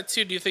flip side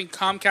too, do you think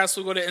Comcast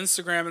will go to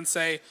Instagram and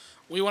say,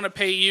 we want to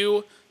pay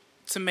you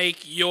to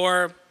make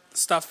your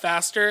stuff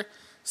faster?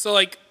 So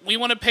like, we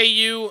want to pay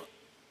you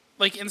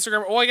like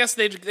Instagram. Well, I guess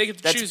they could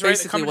choose, right? That's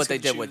basically what they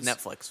did with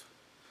Netflix,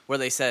 where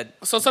they said.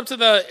 So it's up to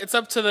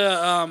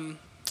the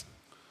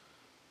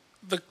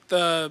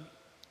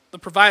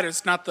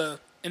providers, not the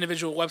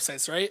individual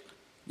websites, right?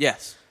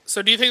 Yes.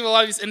 So do you think a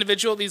lot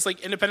of these like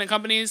independent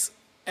companies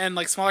and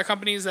like smaller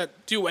companies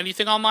that do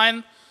anything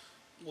online,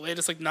 will they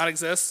just like not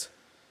exist?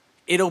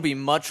 it'll be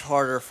much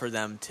harder for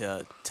them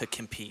to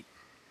compete.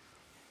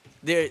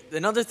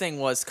 Another thing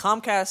was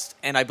Comcast,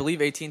 and I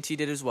believe AT&T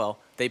did as well.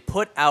 They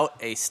put out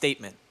a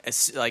statement as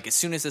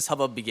soon as this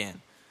hubbub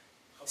began,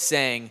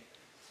 saying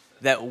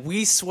that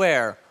we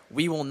swear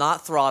we will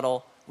not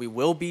throttle, we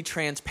will be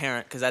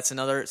transparent, because that's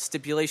another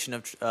stipulation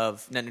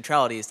of net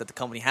neutrality is that the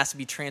company has to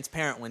be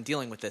transparent when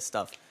dealing with this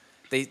stuff.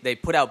 They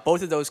put out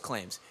both of those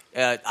claims.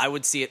 I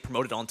would see it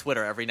promoted on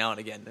Twitter every now and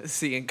again,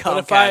 seeing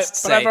Comcast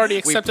say, but I've already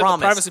accepted the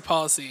privacy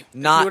policy.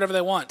 Not do whatever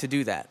they want to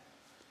do that.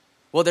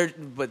 Well,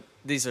 but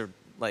these are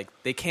like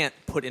they can't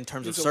put in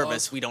terms of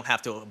service. We don't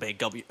have to obey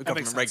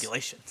government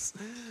regulations.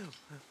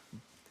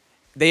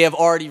 They have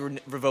already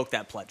revoked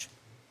that pledge.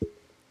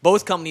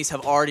 Both companies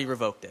have already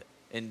revoked it,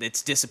 and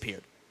it's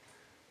disappeared.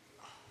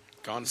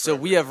 Gone. So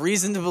we have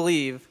reason to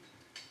believe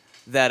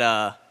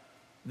that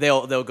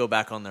they'll go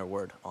back on their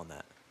word on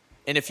that.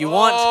 And if you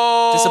want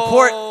to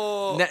support,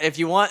 if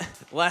you want,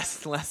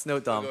 last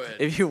note, Dom,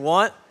 if you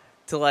want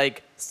to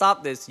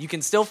stop this, you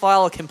can still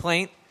file a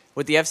complaint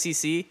with the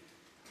FCC.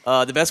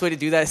 The best way to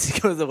do that is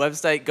to go to the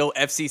website, go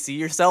FCC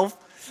yourself,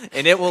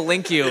 and it will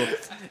link you.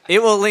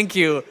 It will link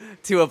you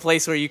to a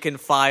place where you can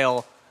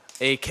file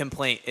a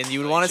complaint, and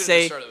you would want to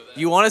say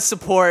you want to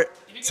support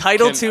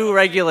Title II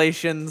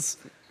regulations.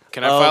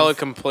 Can I file a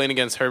complaint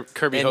against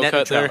Kirby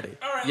Hocutt there?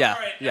 All right,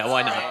 yeah.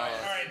 Why not? All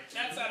right,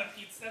 that's out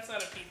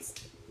of Pete's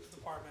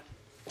department.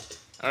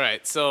 All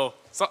right, so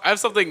I have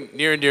something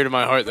near and dear to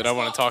my heart that I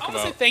want to talk I want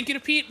to about. say thank you to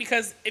Pete,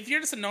 because if you're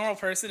just a normal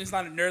person who's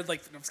not a nerd, no, I'm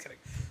just kidding.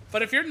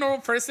 But if you're a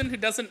normal person who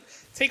doesn't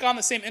take on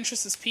the same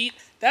interests as Pete,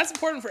 that's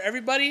important for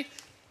everybody.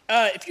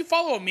 If you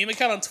follow a meme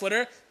account on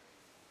Twitter,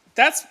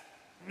 that's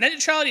net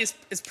neutrality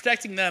is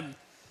protecting them.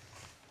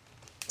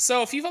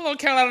 So if you follow an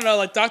account, I don't know,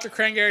 like Dr.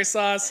 Cranberry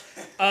Sauce,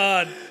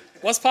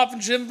 What's Poppin'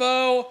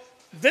 Jimbo,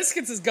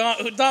 Biscuits is gone.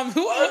 Dom,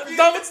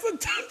 what's the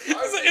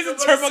is it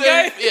Turbo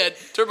Guy? Yeah,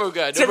 Turbo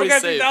Guy. Turbo Guy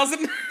Nobody's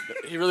 3000.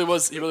 He really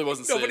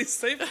wasn't Nobody's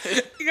safe.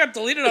 safe. He got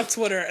deleted off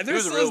Twitter, and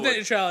there's was a still real net one.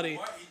 neutrality.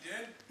 What, he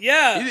did?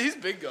 Yeah, He's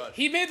big gun.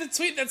 he made the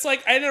tweet that's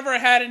like, I never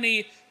had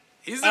any.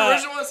 He's the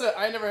original one that said,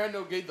 I never had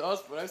no gay to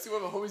us, but I see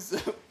one of my homies,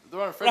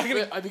 they're on a friend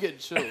fit, I be getting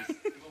chills. Well,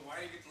 why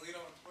did he get deleted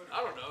on Twitter?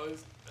 I don't know. I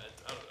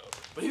don't know.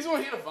 But he's the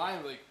one who had a Vine,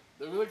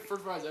 they're like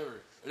first Vines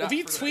ever. If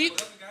he tweet,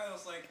 Was that the guy that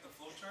was like the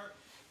flowchart?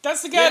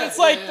 that's the guy Yeah, that's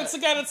yeah, like, yeah. that's the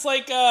guy that's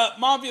like,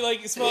 Mom be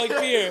like, you smell like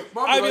beer.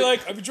 Mom be I'd be like-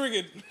 like, I'd be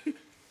drinking.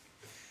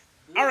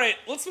 All right,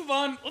 let's move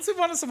on. Let's move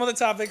on to some other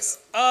topics.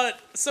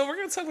 So we're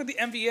gonna talk about the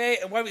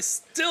NBA and why we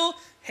still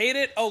hate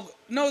it. Oh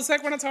no,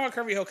 Zach, we're not talking about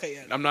Kirby Hocutt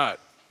yet. I'm not.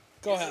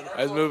 Go ahead.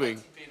 I was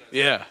moving.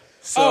 Yeah.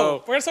 So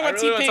Oh, we're gonna talk about I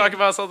really want T-Pain. to talk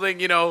about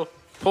something,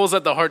 pulls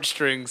at the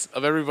heartstrings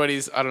of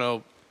everybody's, I don't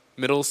know,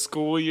 middle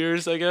school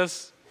years, I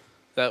guess.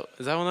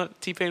 Is that when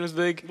T-Pain was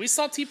big? We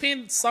saw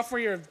T-Pain sophomore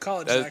year of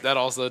college. Zach.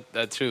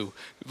 That too.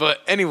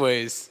 But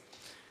anyways,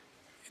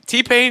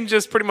 T-Pain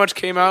just pretty much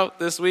came out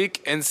this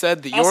week and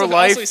said that your also,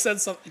 life he said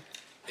something.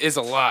 is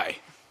a lie.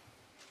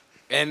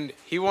 And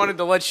he wanted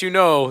to let you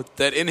know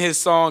that in his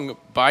song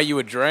 "Buy You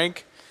a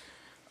Drink,"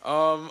 a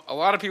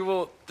lot of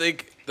people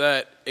think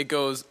that it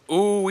goes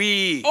ooh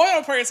wee. Oh, I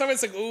don't part.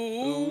 Somebody's like,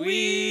 ooh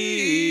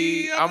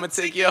wee. I'm gonna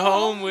take you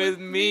home with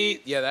me.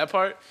 Yeah, that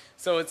part.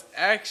 So it's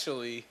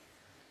actually,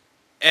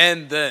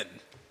 and then.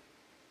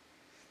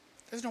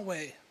 There's no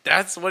way.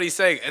 That's what he's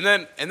saying. And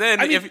then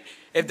I mean,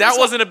 if that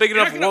wasn't a big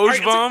enough Woj It's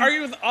like bomb.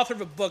 arguing with the author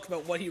of a book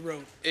about what he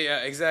wrote. Yeah,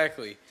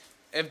 exactly.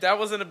 If that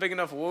wasn't a big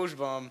enough Woj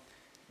bomb,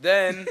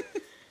 then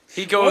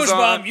he goes Woj on.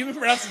 bomb. You've been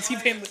pronouncing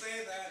T-Pain. Say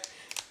that.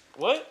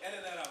 What? Edit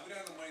that out. We don't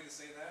have the money to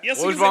say that. Yes,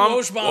 Woj you can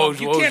bomb? say Woj bomb.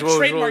 You can't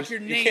trademark your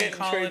name, You can't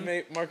Colin.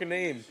 trademark a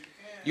name.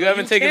 You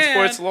haven't taken can.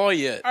 sports law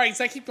yet. All right,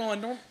 Zach, keep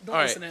going. Don't All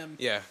right. listen to him.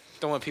 Yeah.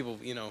 Don't let people,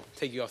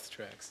 take you off the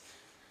tracks.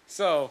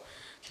 So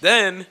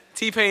then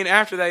T-Pain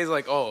after that, he's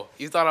like, oh,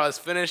 you thought I was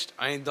finished?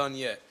 I ain't done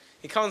yet.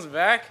 He comes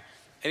back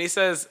and he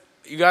says,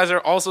 you guys are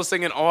also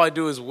singing All I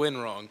Do Is Win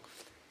wrong.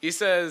 He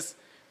says,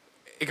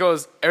 it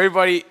goes,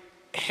 everybody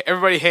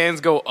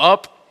hands go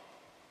up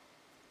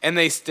and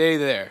they stay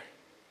there.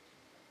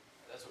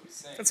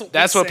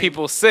 That's what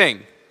people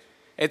sing.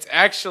 It's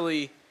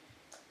actually,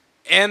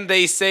 and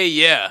they say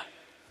yeah.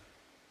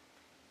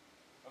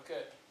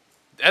 Okay.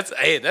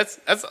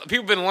 That's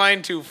people been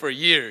lying to for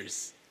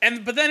years.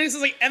 But then he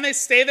says like, and they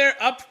stay there,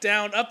 up,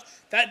 down, up.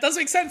 That does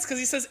make sense because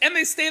he says, and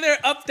they stay there,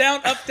 up,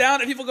 down,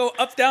 and people go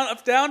up, down,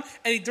 and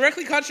he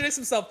directly contradicts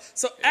himself.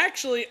 So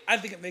actually, I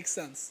think it makes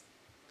sense.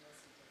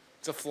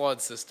 It's a flawed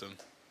system.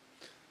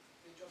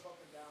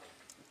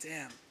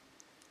 Damn.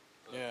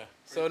 Yeah.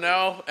 So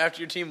now after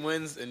your team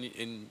wins and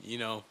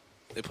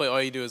they play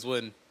All You Do Is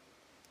Win.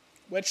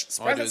 Which I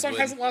surprise do that is song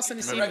win. hasn't lost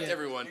any steam Correct yet.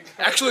 everyone.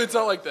 Actually, it's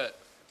not like that.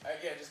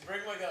 Yeah, just bring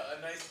like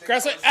a nice thing.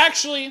 Grass,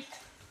 actually,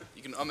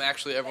 You can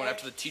actually everyone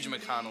after the TJ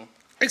McConnell.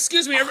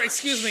 excuse me.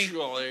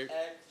 Anyway.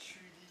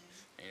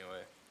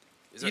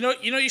 You know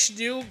what you should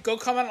do? Go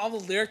comment on all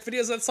the lyric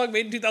videos of that song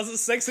made in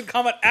 2006 and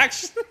comment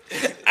actually.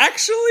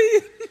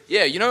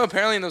 Yeah,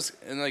 apparently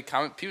in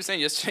comment people saying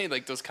yesterday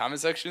those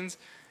comment sections,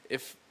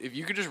 if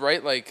you could just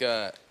write like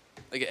an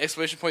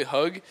exclamation point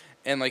hug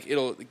and like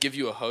it'll give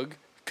you a hug.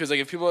 Because like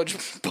if people are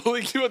just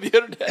bullying you on the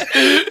internet,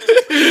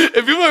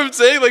 if people are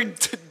saying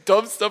like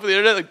dumb stuff on the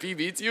internet, like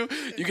BB to you,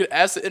 you can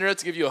ask the internet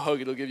to give you a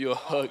hug. It'll give you a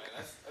hug.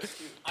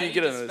 I need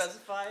to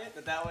specify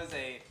it that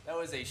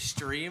was a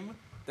stream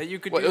that you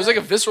could. What, do it was that?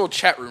 like a visceral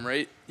chat room,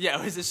 right? Yeah,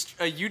 it was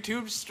a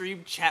YouTube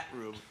stream chat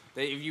room.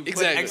 That if you put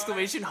Exactly.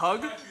 exclamation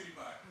hug,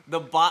 the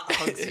bot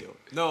hugs you.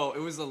 No, it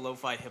was a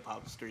lo-fi hip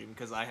hop stream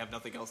because I have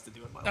nothing else to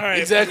do in my life. All right.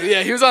 Exactly.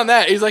 Yeah, he was on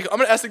that. He's like, I'm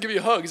gonna ask to give you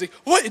a hug. He's like,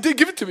 what? It didn't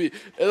give it to me.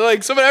 And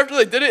like someone after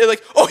like did it, and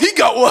like, oh, he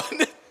got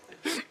one.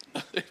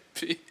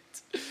 Pete.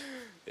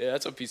 Yeah,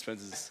 that's what Pete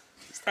spends his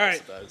All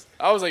right. sometimes.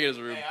 I was like in his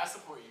room. I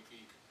support you,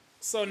 Pete.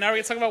 So now we're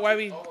gonna talk about why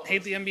we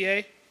hate the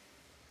NBA.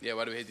 Yeah,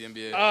 why do we hate the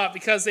NBA?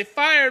 Because they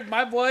fired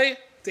my boy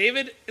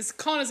David. Is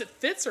it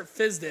Fitz or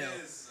Fizdale?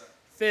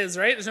 Fizz,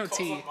 right? There's no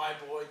T. My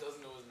boy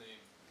doesn't know his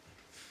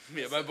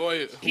name. Yeah, my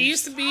boy. He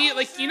used to be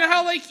like you know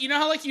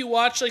how you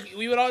watch like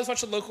we would always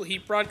watch the local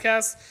Heat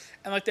broadcast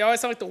and like they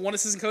always have like the one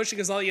assistant coach who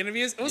does all the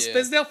interviews. It was Yeah.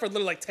 Fizdale for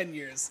literally like 10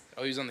 years.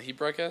 Oh, he was on the Heat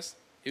broadcast.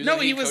 He Heat was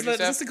the coaching staff?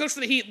 assistant coach for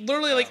the Heat.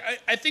 Literally, like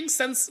I think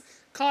since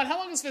Colin, how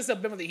long has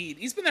Fizdale been with the Heat?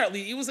 He's been there at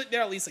least. He was like,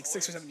 there at least like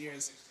 6 or 7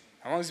 years.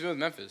 How long has he been with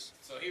Memphis?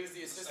 So he was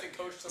the assistant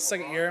coach to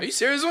Second LeBron. year. Are you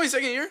serious? It's only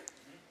second year.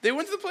 They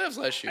went to the playoffs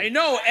last year. I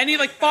know, and he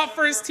like fought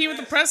for his team at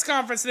the press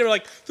conference. And they were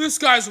like, "This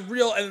guy's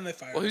real," and then they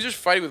fired Well, he him. was just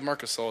fighting with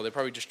Marc Gasol. They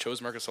probably just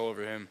chose Marc Gasol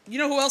over him. You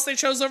know who else they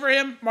chose over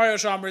him? Mario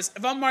Chalmers.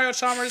 If I'm Mario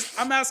Chalmers,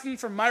 I'm asking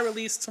for my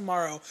release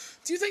tomorrow.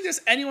 Do you think there's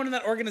anyone in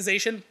that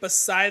organization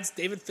besides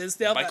David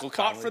Fizdale Michael that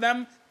fought Conley. for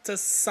them to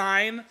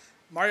sign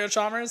Mario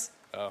Chalmers?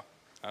 Oh,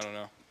 I don't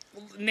know.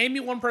 Name me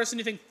one person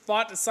you think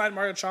fought to sign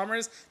Mario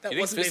Chalmers that You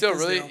think wasn't Fizdale David Fizdale.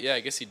 really? Yeah, I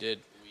guess he did.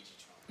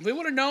 We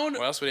would have known.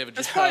 Why else would he have a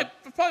That's job?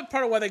 probably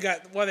part of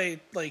why they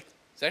like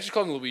It's actually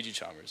called Luigi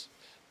Chalmers.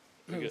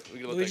 We could let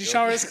Luigi that go.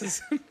 Chalmers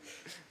because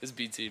His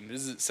B team.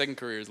 This is his second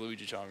career is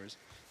Luigi Chalmers.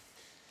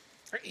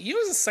 he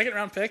was a second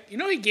round pick. You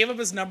know he gave up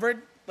his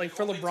number like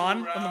for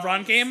LeBron when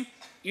LeBron came.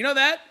 You know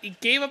that he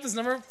gave up his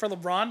number for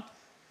LeBron.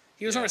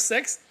 He was Yeah. number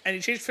 6, and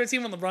he changed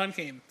 15 when LeBron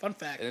came. Fun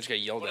fact. And then just got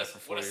yelled at for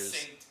 4 What a years.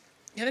 saint.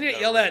 Yeah, then he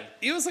got yelled at.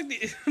 He was like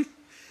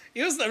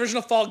he was the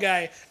original fall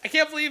guy. I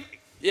can't believe.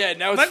 Yeah,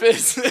 now it's Mike-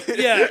 Fizz.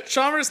 Yeah,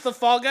 Chalmers the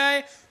fall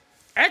guy.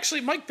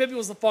 Actually, Mike Bibby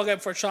was the fall guy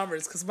before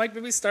Chalmers because Mike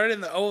Bibby started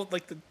in the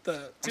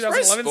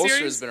 2011 Spoelstra has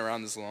series. been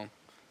around this long.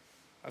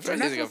 I'm They're surprised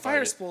not he gonna got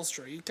fire fired.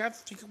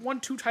 Spoelstra. You won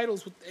 2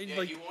 titles with Yeah,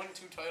 like he won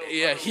 2 titles.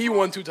 Yeah, he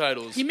won 2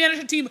 titles. he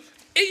managed a team.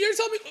 Hey, you're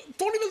telling me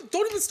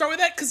don't even start with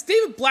that because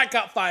David Black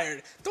got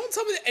fired. Don't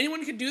tell me that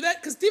anyone can do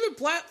that because David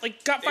Black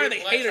got fired. They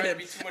Black hated tried to him.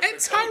 be too much And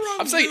of a coach. Tyronn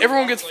I'm saying Lue-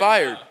 everyone gets Like,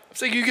 fired. nah. I'm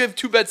saying you have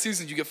 2 bad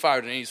seasons, you get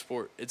fired in any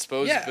sport. It's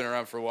Spo's Yeah. has been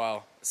around for a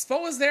while.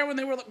 Spo was there when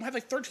they had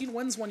like 13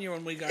 wins one year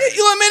when we got. Yeah, it.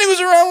 Eli Manning was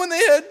around when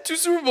they had 2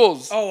 Super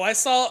Bowls. Oh, I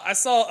saw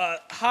a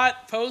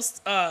hot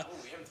post. We haven't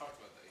talked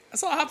about that yet. I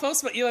saw a hot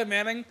post about Eli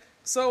Manning.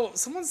 So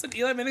someone said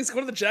Eli Manning's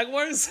going to the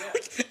Jaguars.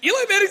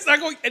 Eli Manning's not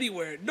going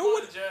anywhere. No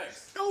one.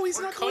 Jags. No, he's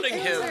We're not going cutting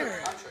him.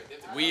 anywhere.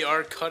 We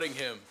are cutting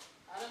him.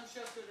 Adam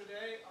Schefter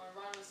today on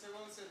Ryan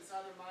Russillo said it's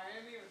either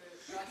Miami or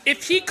the Giants.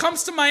 If he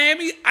comes to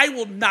Miami, I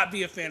will not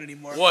be a fan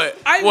anymore. What?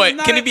 I will What?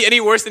 not- Can he be any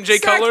worse than Jay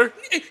Zach- Cutler?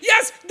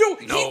 Yes. No,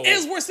 No. he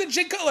is worse than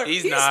Jay Cutler.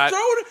 He's not.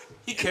 Thrown.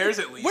 He cares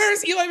at least. Where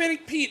is Eli Manning?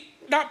 Pete.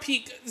 Not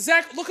Pete.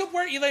 Zach, look up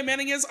where Eli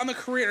Manning is on the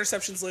career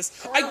interceptions list.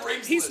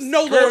 rings He's list.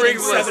 no Career lower than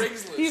rings list. 7.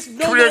 Rings list. He's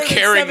no Career lower than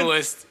carrying 7.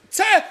 list.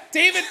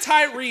 David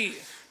Tyree.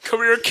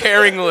 Career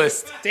carrying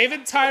list.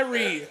 David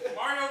Tyree.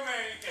 Mario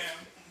Manningham.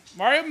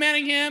 Mario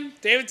Manningham.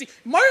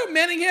 Mario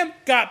Manningham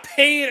got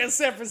paid in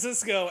San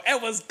Francisco.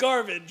 It was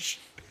garbage.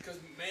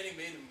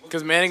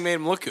 Because Manning made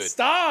him look good.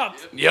 Stop.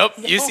 Yep.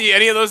 You see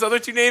any of those other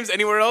 2 names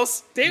anywhere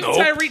else? David Nope.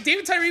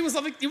 Tyree was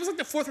like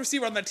the 4th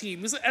receiver on that team.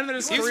 He was at the end of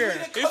his career.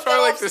 He was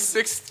probably like the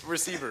 6th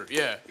receiver.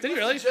 Yeah. Did he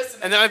really?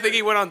 And then I think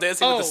he went on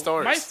Dancing with the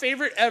Stars. My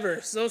favorite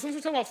ever. So since we're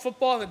talking about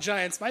football and the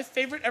Giants, my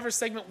favorite ever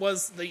segment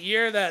was the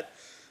year that.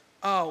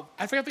 Oh,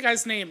 I forgot the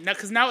guy's name now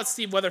because now it's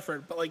Steve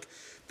Weatherford, but like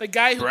the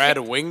guy who Brad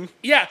kicked, Wing?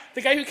 yeah,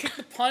 the guy who kicked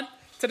the punt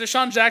to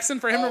Deshaun Jackson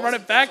for him to run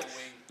it back.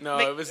 No,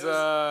 They- it was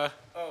Oh,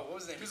 what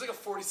was his name? He was like a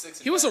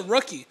 46. He was a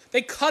rookie.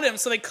 They cut him,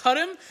 so they cut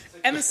him,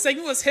 and the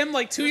segment was him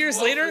like 2 years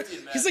later.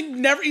 He's like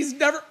never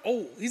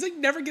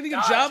getting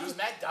a job.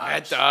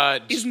 Matt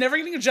Dodge. He's never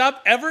getting a job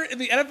ever in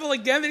the NFL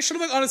again. They should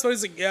have like on his phone.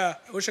 He's like, yeah,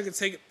 I wish I could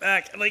take it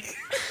back. And, like,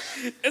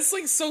 it's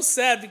like so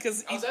sad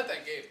because I was at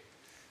that game.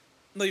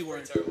 no, you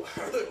weren't. Terrible.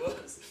 I really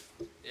was.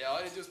 Yeah, all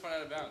I had to do was point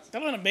out of bounds. It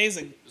That was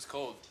amazing. was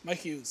cold. Mike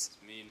Hughes.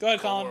 Mean. Go ahead,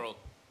 Cold Colin. world.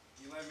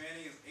 Eli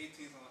Manning is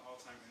 18th on the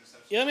all-time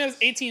interception. Yeah, let me have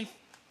 18th.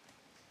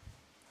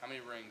 How many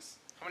rings?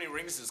 How many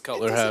rings does It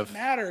Cutler doesn't have?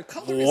 matter.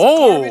 Cutler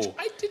Whoa. is garbage.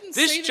 I didn't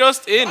This say that.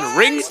 just in.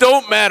 Rings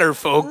don't matter,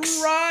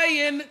 folks.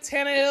 Ryan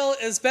Tannehill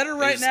is better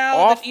right He's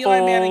now than Eli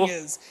awful. Manning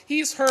is.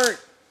 He's hurt.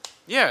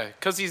 Yeah,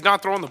 because he's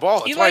not throwing the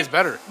ball. That's why he's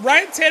better.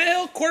 Ryan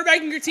Tannehill,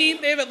 quarterbacking your team,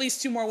 they have at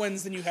least 2 more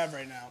wins than you have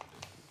right now.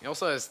 He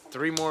also has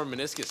 3 more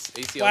meniscus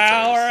ACL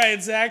Wow, all tears.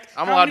 right, Zach.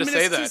 I'm How allowed many to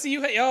say minutes that. do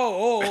you have?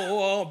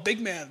 Oh, big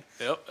man.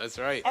 Yep, that's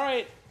right. All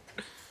right.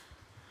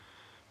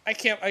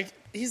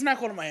 He's not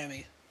going to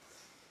Miami.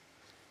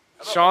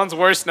 Sean's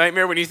worst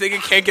nightmare when you think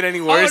it can't get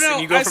any worse,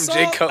 and you go from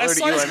Jay Cutler to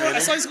Eli I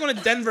Manning. saw he's going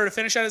to Denver to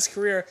finish out his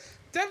career.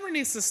 Denver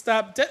needs to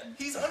stop.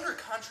 He's under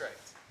contract.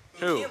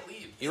 He Who? can't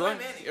leave. Eli?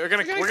 Manning. We're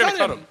gonna cut cut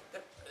him. him.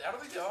 I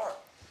don't think they are.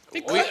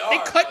 They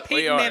cut We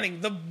Peyton are.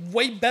 Manning, the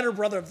way better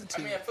brother of the I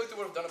team. mean, I feel like they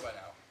would have done it by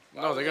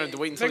now. No, they're gonna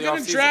wait until They're the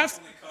gonna offseason. draft.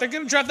 They're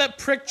gonna draft that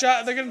prick.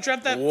 They're gonna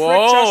draft that prick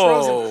Whoa.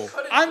 Josh Rosen.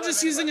 I'm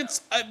just using it.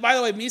 By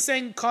the way, me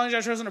saying calling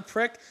Josh Rosen a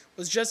prick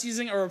was just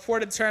using a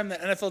reported term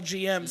that NFL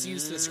GMs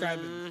use to describe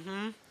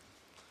him.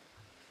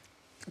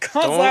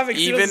 Colin's Don't laughing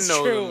 'cause he knows even it's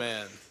know true. the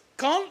man.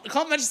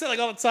 Colin mentions that like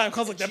all the time.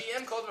 Colin's like that.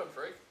 GM called him a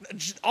prick.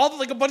 All the,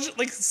 like a bunch of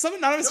like some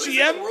anonymous He's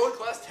like a GM.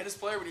 world-class tennis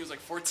player when he was like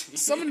 14.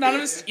 Some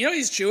anonymous. You know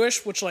he's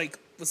Jewish, which like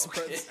was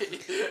surprised.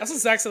 That's what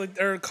Zach said. Like,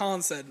 or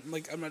Colin said. I'm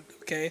like, I'm not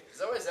okay. Is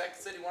that why Zach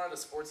said he wanted a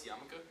sports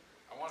yarmulke?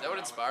 Is that what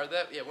inspired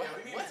that? Yeah. What?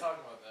 We need to talk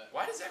about that.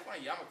 Why does Zach want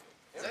a yarmulke?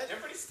 Is that They're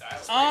pretty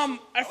stylish. I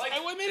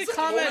made a it's a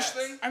comment. Polish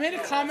thing. I made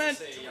a comment.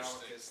 Say, you know,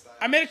 his style.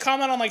 I made a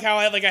comment on like how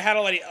I had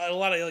a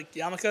lot of like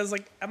yarmulkes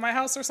like at my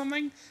house or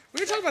something. We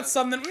were talking about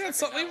something. We were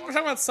talking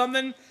about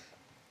something.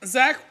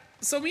 Zach.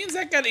 So me and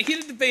Zach got a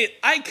heated debate.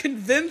 I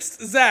convinced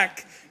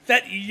Zach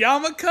that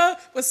yarmulke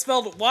was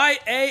spelled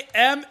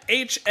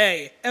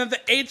Y-A-M-H-A, and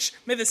that the H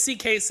made the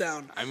C-K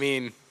sound. I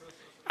mean,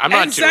 I'm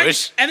not And Zach-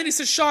 Jewish. And then he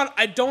said, "Sean,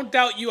 I don't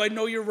doubt you. I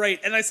know you're right."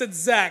 And I said,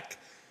 "Zach,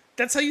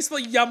 that's how you spell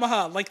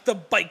Yamaha, like the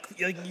bike,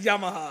 like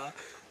Yamaha."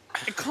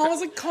 And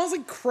Colin's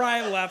like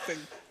crying, laughing.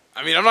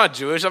 I mean, I'm not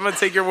Jewish. I'm gonna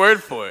take your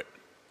word for it.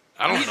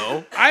 I don't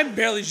know. I'm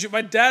barely Jewish.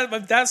 My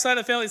dad's side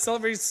of the family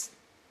celebrates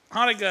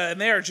Hanukkah,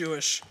 and they are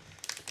Jewish.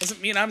 Doesn't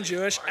mean I'm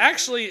Jewish.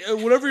 Actually,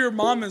 whatever your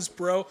mom is,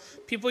 bro.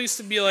 People used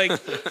to be like,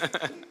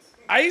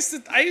 I used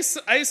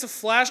to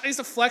flex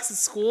at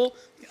school,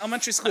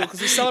 elementary school,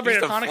 because we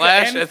celebrated Used to Hanukkah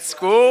flash and at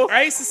school.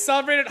 I used to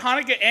celebrate at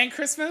Hanukkah and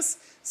Christmas.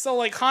 So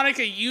like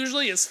Hanukkah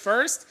usually is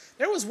first.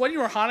 There was one year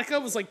where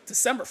Hanukkah was like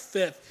December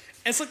 5th.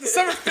 And it's like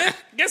December 5th,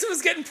 guess who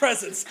was getting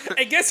presents?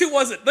 And guess who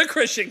wasn't? The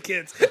Christian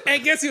kids.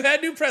 And guess who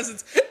had new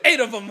presents? 8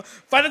 of them.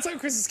 By the time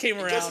Christmas came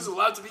Guess around. who's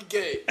allowed to be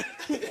gay?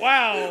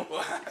 Wow.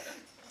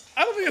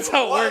 I don't think that's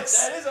how it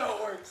works. That is how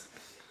it works.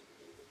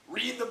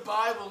 Read the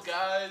Bible,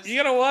 guys. You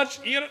gotta watch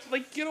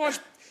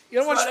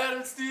Not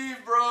Adam Steve,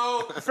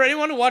 bro. for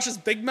anyone who watches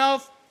Big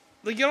Mouth,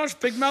 like you don't watch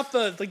Big Mouth,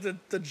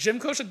 the gym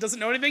coach that doesn't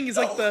know anything. He's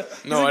like the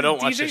he's No, like I the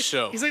don't watch DJ, this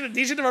show. He's like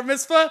the DJ of our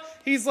mitzvah.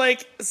 He's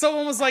like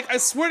someone was like, I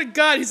swear to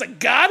God. He's like,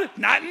 God,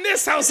 not in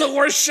this house of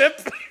worship.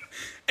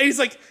 And he's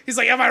like,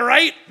 am I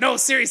right? No,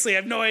 seriously, I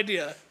have no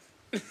idea.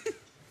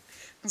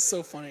 That's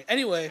so funny.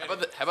 Anyway,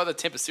 How about the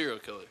Tampa serial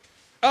killer?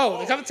 they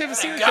got the Tampa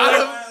serial Got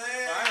killer. him.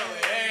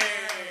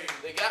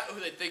 They got who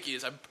they think he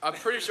is. I'm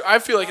pretty sure. I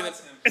feel like in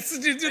the, It's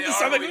the dude that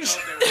sound like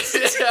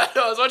yeah,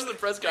 I was watching the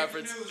press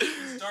conference. He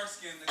was dark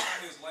skinned. They thought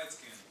he was light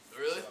skinned.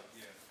 Really?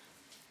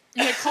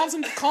 yeah.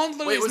 Colin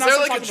literally Wait, is was not there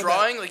talking like a about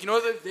drawing? Like, you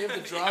know, they have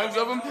the drawings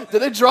of him?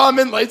 Did they draw him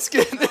in light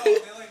skin? They went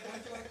through like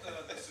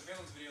the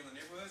surveillance video in the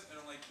neighborhoods, and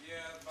I'm like,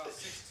 yeah, about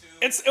 6'2".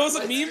 that. It was a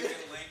meme.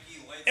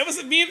 Lanky, light It was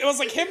a meme. It was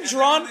like him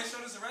drawn. When they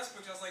showed us the arrest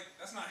picture, I was like,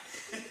 that's not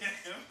him.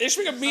 They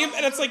should make a meme,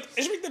 and it's like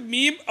they should make the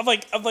meme of a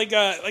That's not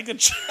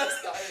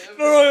him.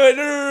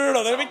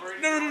 no. They make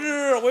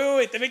no.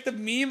 Wait. They make the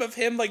meme of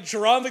him like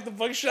drawn like the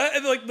mugshot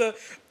and like the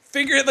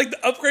finger hit like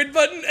the upgrade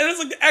button, and it's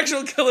like the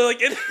actual killer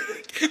like in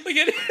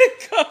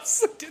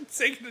handcuffs like getting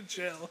taken to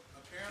jail.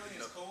 Apparently,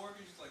 his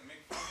coworkers used to like make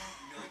fun of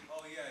him and be like,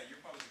 oh yeah, you're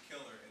probably the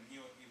killer, and he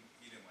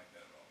didn't like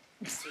that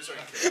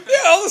at all.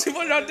 Yeah, all those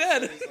people are not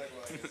dead.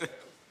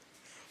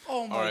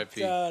 Oh my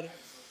R.I.P. god.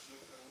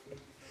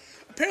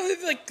 Apparently,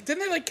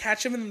 didn't they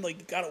catch him and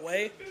like got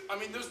away? I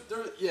mean,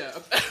 yeah.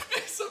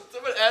 Someone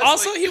asked,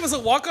 Also, like, he was a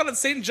walk-on at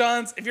St.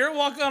 John's. If you're a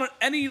walk-on at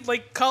any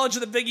like college in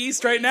the Big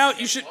East right now,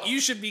 you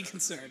should be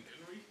concerned.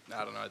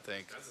 I don't know. I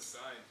think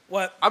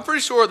What? I'm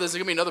pretty sure there's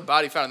gonna be another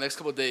body found in the next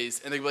couple of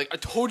days, and they'll be like, "I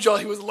told y'all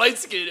he was light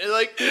skinned," and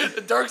like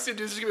the dark skinned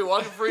dude's just gonna be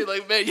walking free.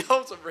 Like, man,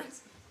 y'all some racist.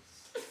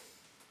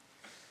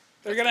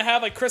 They're gonna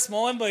have like Chris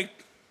Mullen, like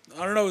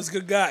I don't know, he's a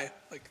good guy.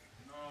 Like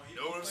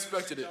No one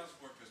expected it.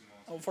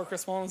 before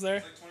Chris Mullen was there.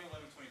 Like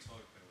 2011, 2012, he played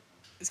with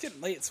him. It's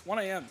getting late. It's 1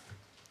 a.m.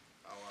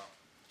 Oh wow.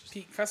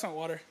 Pete, pass my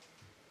water.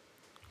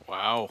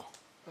 Wow.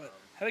 What?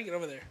 How did I get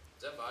over there?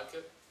 Is that vodka?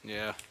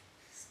 Yeah.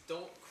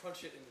 Don't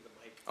crunch it into the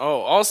mic.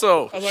 Oh,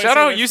 also, Oh, like shout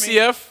I out said,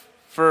 UCF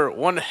for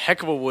one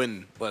heck of a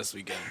win last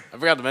weekend. I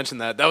forgot to mention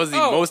that. That was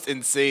the Oh. most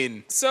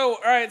insane. So,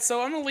 all right.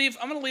 So I'm gonna leave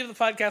the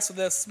podcast with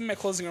this. This is my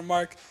closing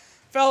remark.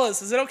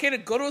 Fellas, is it okay to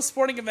go to a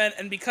sporting event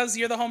and because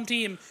you're the home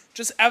team,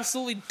 just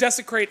absolutely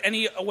desecrate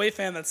any away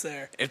fan that's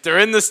there? If they're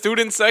in the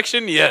student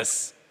section,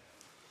 yes.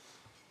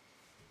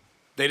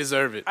 They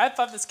deserve it. I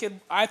thought this kid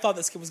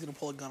was gonna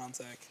pull a gun on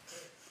Zach.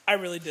 I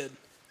really did.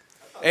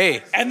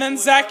 Hey, And then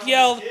Zach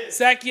yelled,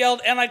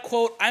 and I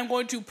quote, "I'm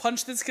going to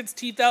punch this kid's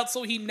teeth out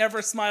so he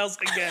never smiles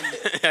again."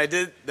 I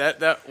did that.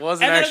 That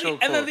was an And then, actual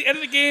and then at quote. the end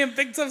of the game,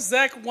 Big Tough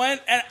Zach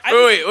went and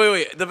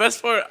Wait. The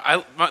best part,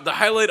 the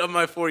highlight of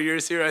my 4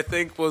 years here, I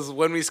think, was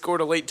when we scored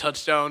a late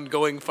touchdown,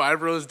 going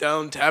 5 rows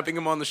down, tapping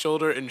him on the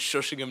shoulder, and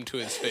shushing him to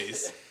his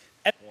face.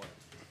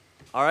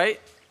 All right.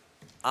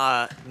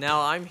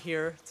 Now I'm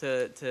here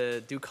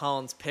to do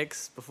Colin's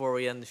picks before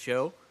we end the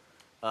show.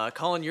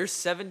 Colin, you're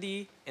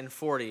 70 and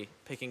 40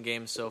 picking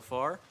games so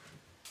far,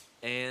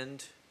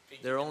 and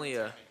there are only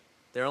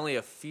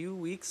a few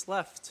weeks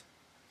left.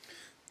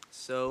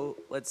 So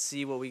let's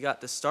see what we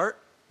got to start.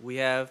 We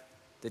have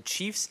the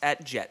Chiefs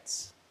at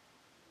Jets.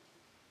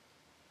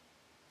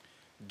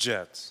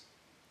 Jets.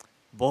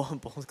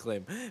 Bold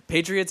claim.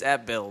 Patriots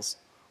at Bills.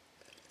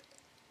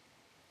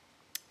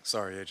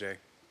 Sorry, AJ.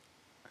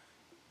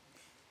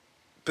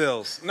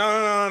 Bills. No.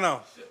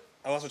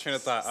 I lost my train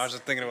of thought. I was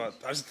just thinking about.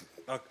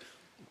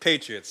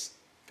 Patriots.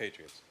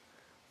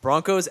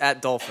 Broncos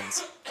at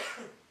Dolphins.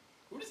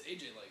 Who does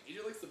AJ like?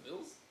 AJ likes the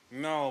Bills?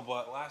 No,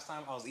 but last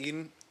time I was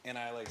eating and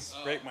I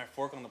scraped my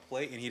fork on the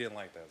plate and he didn't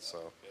like that.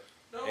 So,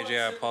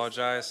 AJ, I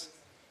apologize.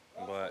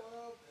 But,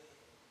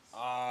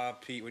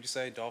 Pete, what'd you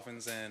say?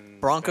 Dolphins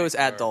and Broncos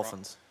at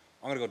Dolphins.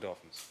 I'm gonna go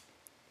Dolphins.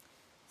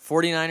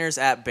 49ers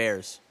at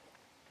Bears.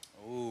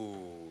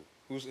 Ooh,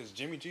 is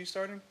Jimmy G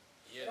starting?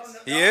 Yes.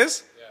 He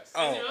is? Yes.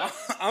 Oh,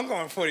 I'm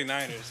going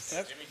 49ers.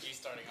 Jimmy G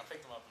starting. I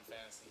picked him up in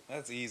fantasy.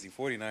 That's easy.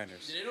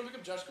 49ers. Did anyone pick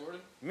up Josh Gordon?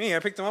 Me, I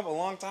picked him up a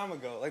long time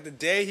ago. Like the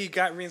day he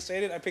got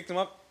reinstated, I picked him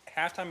up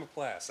halftime of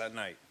class that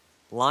night.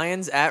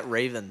 Lions at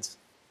Ravens.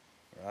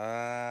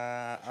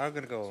 I'm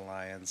gonna go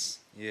Lions.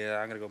 Yeah,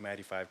 I'm gonna go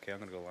Matty 5K. I'm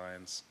gonna go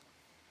Lions.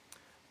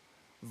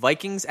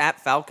 Vikings at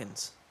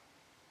Falcons.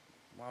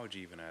 Why would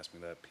you even ask me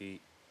that,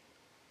 Pete?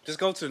 Just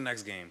go to the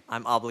next game.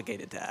 I'm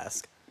obligated to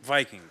ask.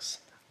 Vikings.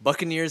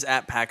 Buccaneers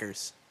at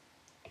Packers.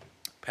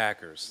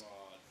 Packers.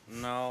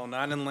 No,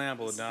 not in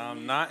Lambeau,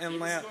 Dom. Not in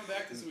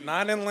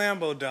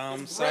Lambeau,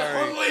 Dom.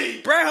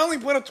 Sorry. Brett Hundley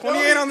put up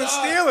 28 on the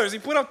Steelers. He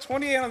put up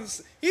 28 on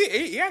the.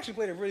 He actually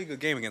played a really good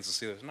game against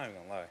the Steelers. I'm not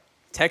even gonna lie.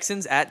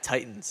 Texans at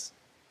Titans.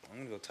 I'm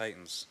gonna go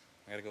Titans.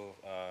 I gotta go.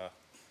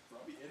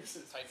 Robbie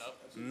Anderson. Tighten up.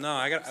 No,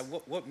 I got.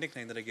 What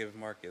nickname did I give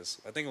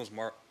Marcus? I think it was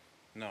Mark.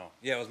 No,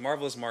 yeah, it was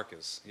Marvelous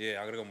Marcus. Yeah,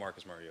 I'm gonna go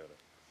Marcus Mariota.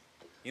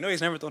 You know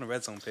he's never thrown a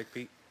red zone pick,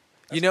 Pete.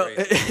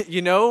 That's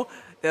You know,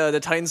 the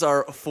Titans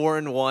are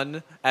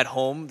 4-1 at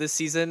home this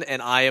season,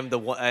 and I am the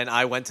one. And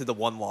I went to the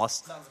one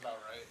loss. Sounds about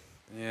right.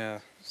 Yeah,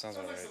 sounds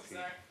about right,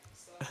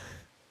 Pete.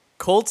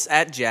 Colts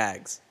at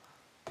Jags.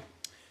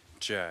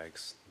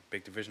 Jags,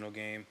 big divisional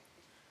game.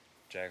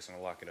 Jags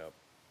gonna lock it up.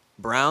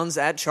 Browns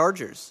at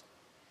Chargers.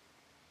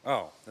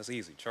 Oh, that's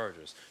easy.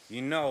 Chargers.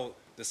 You know,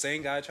 the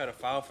same guy tried to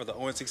foul for the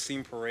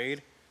 0-16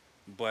 parade,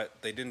 but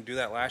they didn't do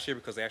that last year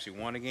because they actually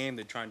won a game.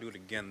 They're trying to do it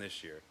again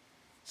this year.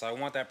 So I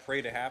want that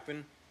parade to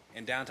happen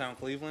in downtown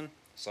Cleveland.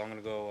 So I'm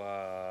going to go,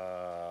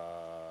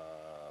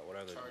 what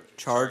are they?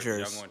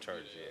 Chargers. Yeah, I'm going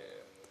Chargers, yeah.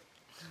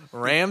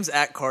 Rams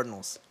at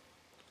Cardinals.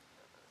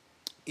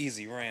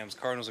 Easy, Rams.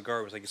 Cardinals are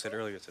garbage, like you said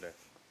earlier today.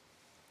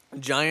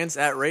 Giants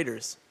at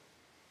Raiders.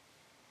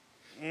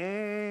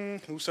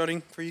 Who's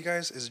starting for you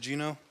guys? Is it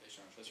Gino?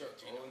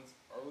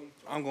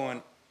 I'm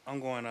going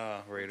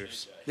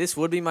Raiders. This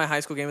would be my high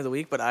school game of the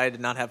week, but I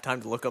did not have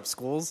time to look up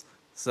schools.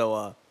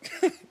 So,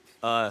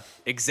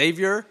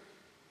 Xavier,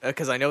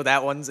 because I know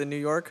that one's in New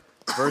York,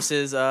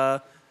 versus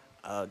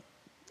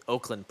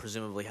Oakland.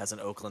 Presumably has an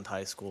Oakland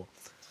high school.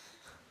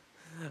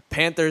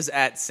 Panthers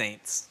at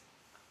Saints.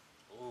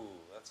 Ooh,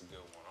 that's a good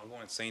one. I'm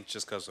going Saints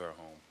just because they're at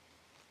home.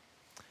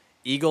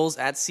 Eagles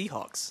at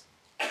Seahawks.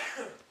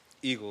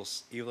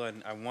 Eagles.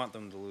 I want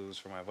them to lose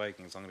for my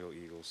Vikings. I'm going to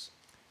go Eagles.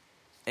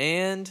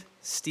 And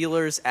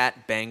Steelers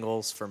at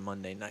Bengals for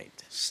Monday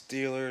night.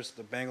 Steelers.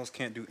 The Bengals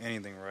can't do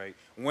anything right.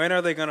 When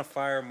are they going to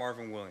fire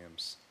Marvin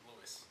Williams?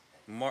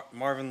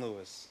 Marvin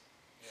Lewis.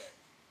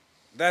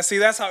 Yeah.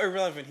 That's how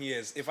irrelevant he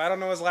is. If I don't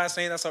know his last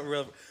name, that's how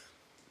irrelevant.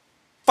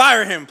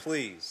 Fire him,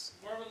 please.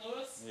 Marvin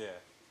Lewis? Yeah.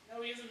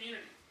 No, he has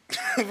immunity.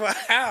 But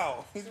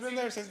how? He's been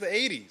there since the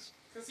 80s.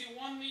 Because he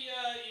won the.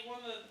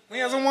 He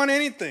hasn't won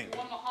anything. He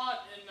won the hunt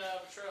in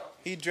Betrayal.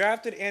 He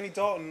drafted Andy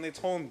Dalton, and they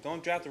told him,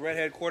 don't draft a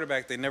redhead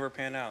quarterback. They never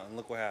pan out, and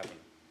look what happened.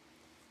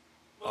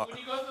 But when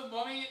you go to the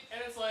mummy,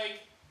 and it's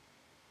like,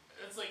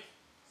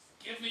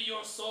 give me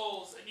your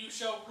souls, and you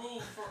shall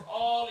rule for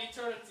all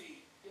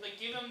eternity. You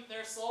give them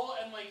their soul,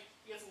 and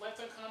he gets a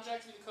lifetime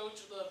contract to be the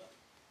coach of the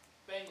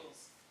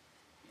Bengals.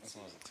 That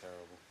sounds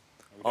terrible.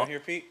 Are we done here,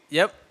 Pete?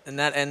 Yep, and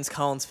that ends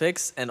Colin's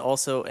picks and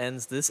also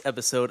ends this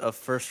episode of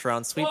First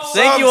Round Sweep. Whoa.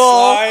 Thank you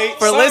all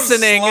for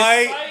listening.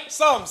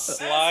 Some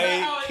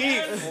slight.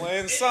 Pete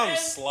Flynn, some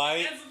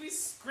slight. It ends with me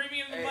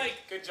screaming in the mic.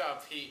 Good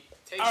job, Pete.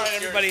 All right,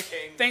 everybody.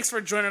 Thanks for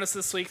joining us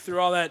this week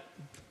through all that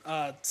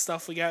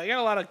stuff we got. We got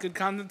a lot of good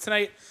content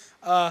tonight.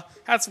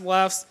 Had some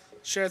laughs.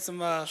 Shared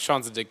some.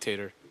 Sean's a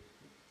dictator.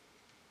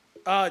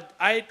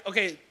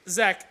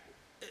 Zach,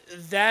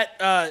 that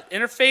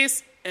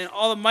interface and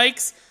all the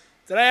mics.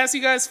 Did I ask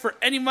you guys for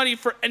any money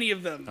for any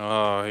of them?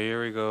 Oh,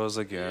 here he goes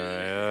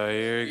again.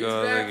 Here he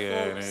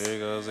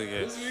goes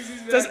again.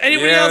 Does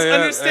anybody else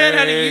understand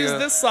how to use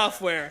this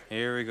software?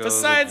 Here we go.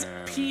 Besides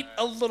Pete,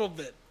 a little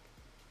bit.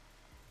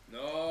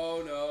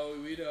 No,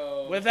 we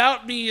don't.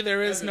 Without me,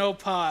 there is no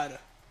pod.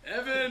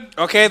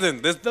 Okay,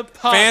 then. The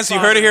Pod Fans, you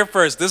heard it Father. here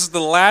first. This is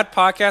the last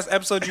podcast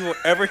episode you will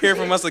ever hear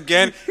from us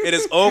again. It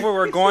is over.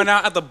 We're going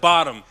out at the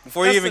bottom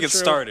before you That's even the get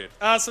truth. started.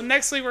 So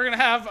next week we're gonna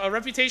have a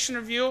reputation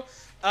review.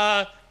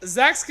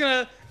 Zach's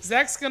gonna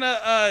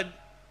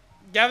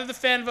gather the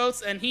fan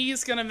votes, and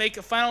he's gonna make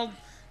a final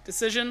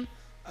decision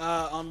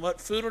on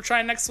what food we're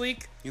trying next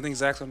week. You think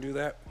Zach's gonna do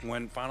that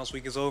when finals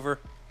week is over?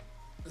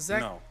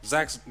 Zach, No.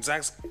 Zach's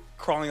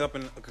crawling up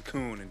in a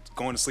cocoon and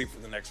going to sleep for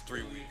the next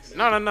 3 weeks.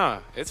 No.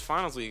 It's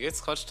finals week.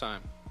 It's clutch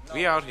time.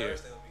 We out here.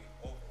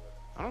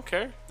 I don't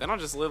care. Then I'll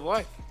just live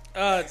life.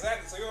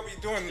 Exactly. So you're gonna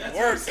be doing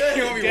work.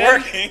 You're gonna be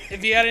working.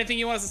 If you had anything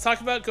you want us to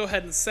talk about, go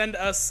ahead and send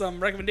us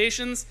some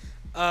recommendations.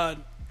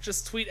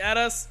 Just tweet at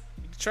us.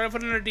 Try to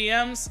put it in our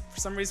DMs. For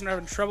some reason, we're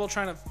having trouble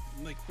trying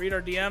to read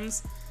our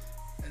DMs.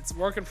 It's a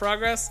work in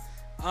progress.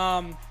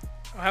 I'll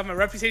have my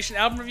Reputation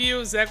album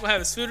review. Zach will have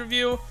his food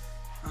review.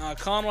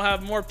 Colin will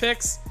have more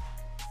picks.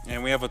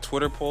 And we have a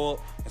Twitter poll.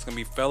 It's gonna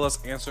be, fellas,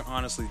 answer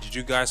honestly. Did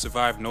you guys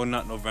survive No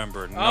Nut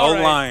November? No All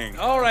right. lying.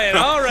 All right.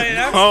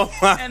 No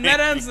lying. And that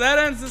ends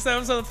this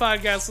episode of the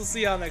podcast. We'll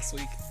see y'all next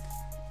week.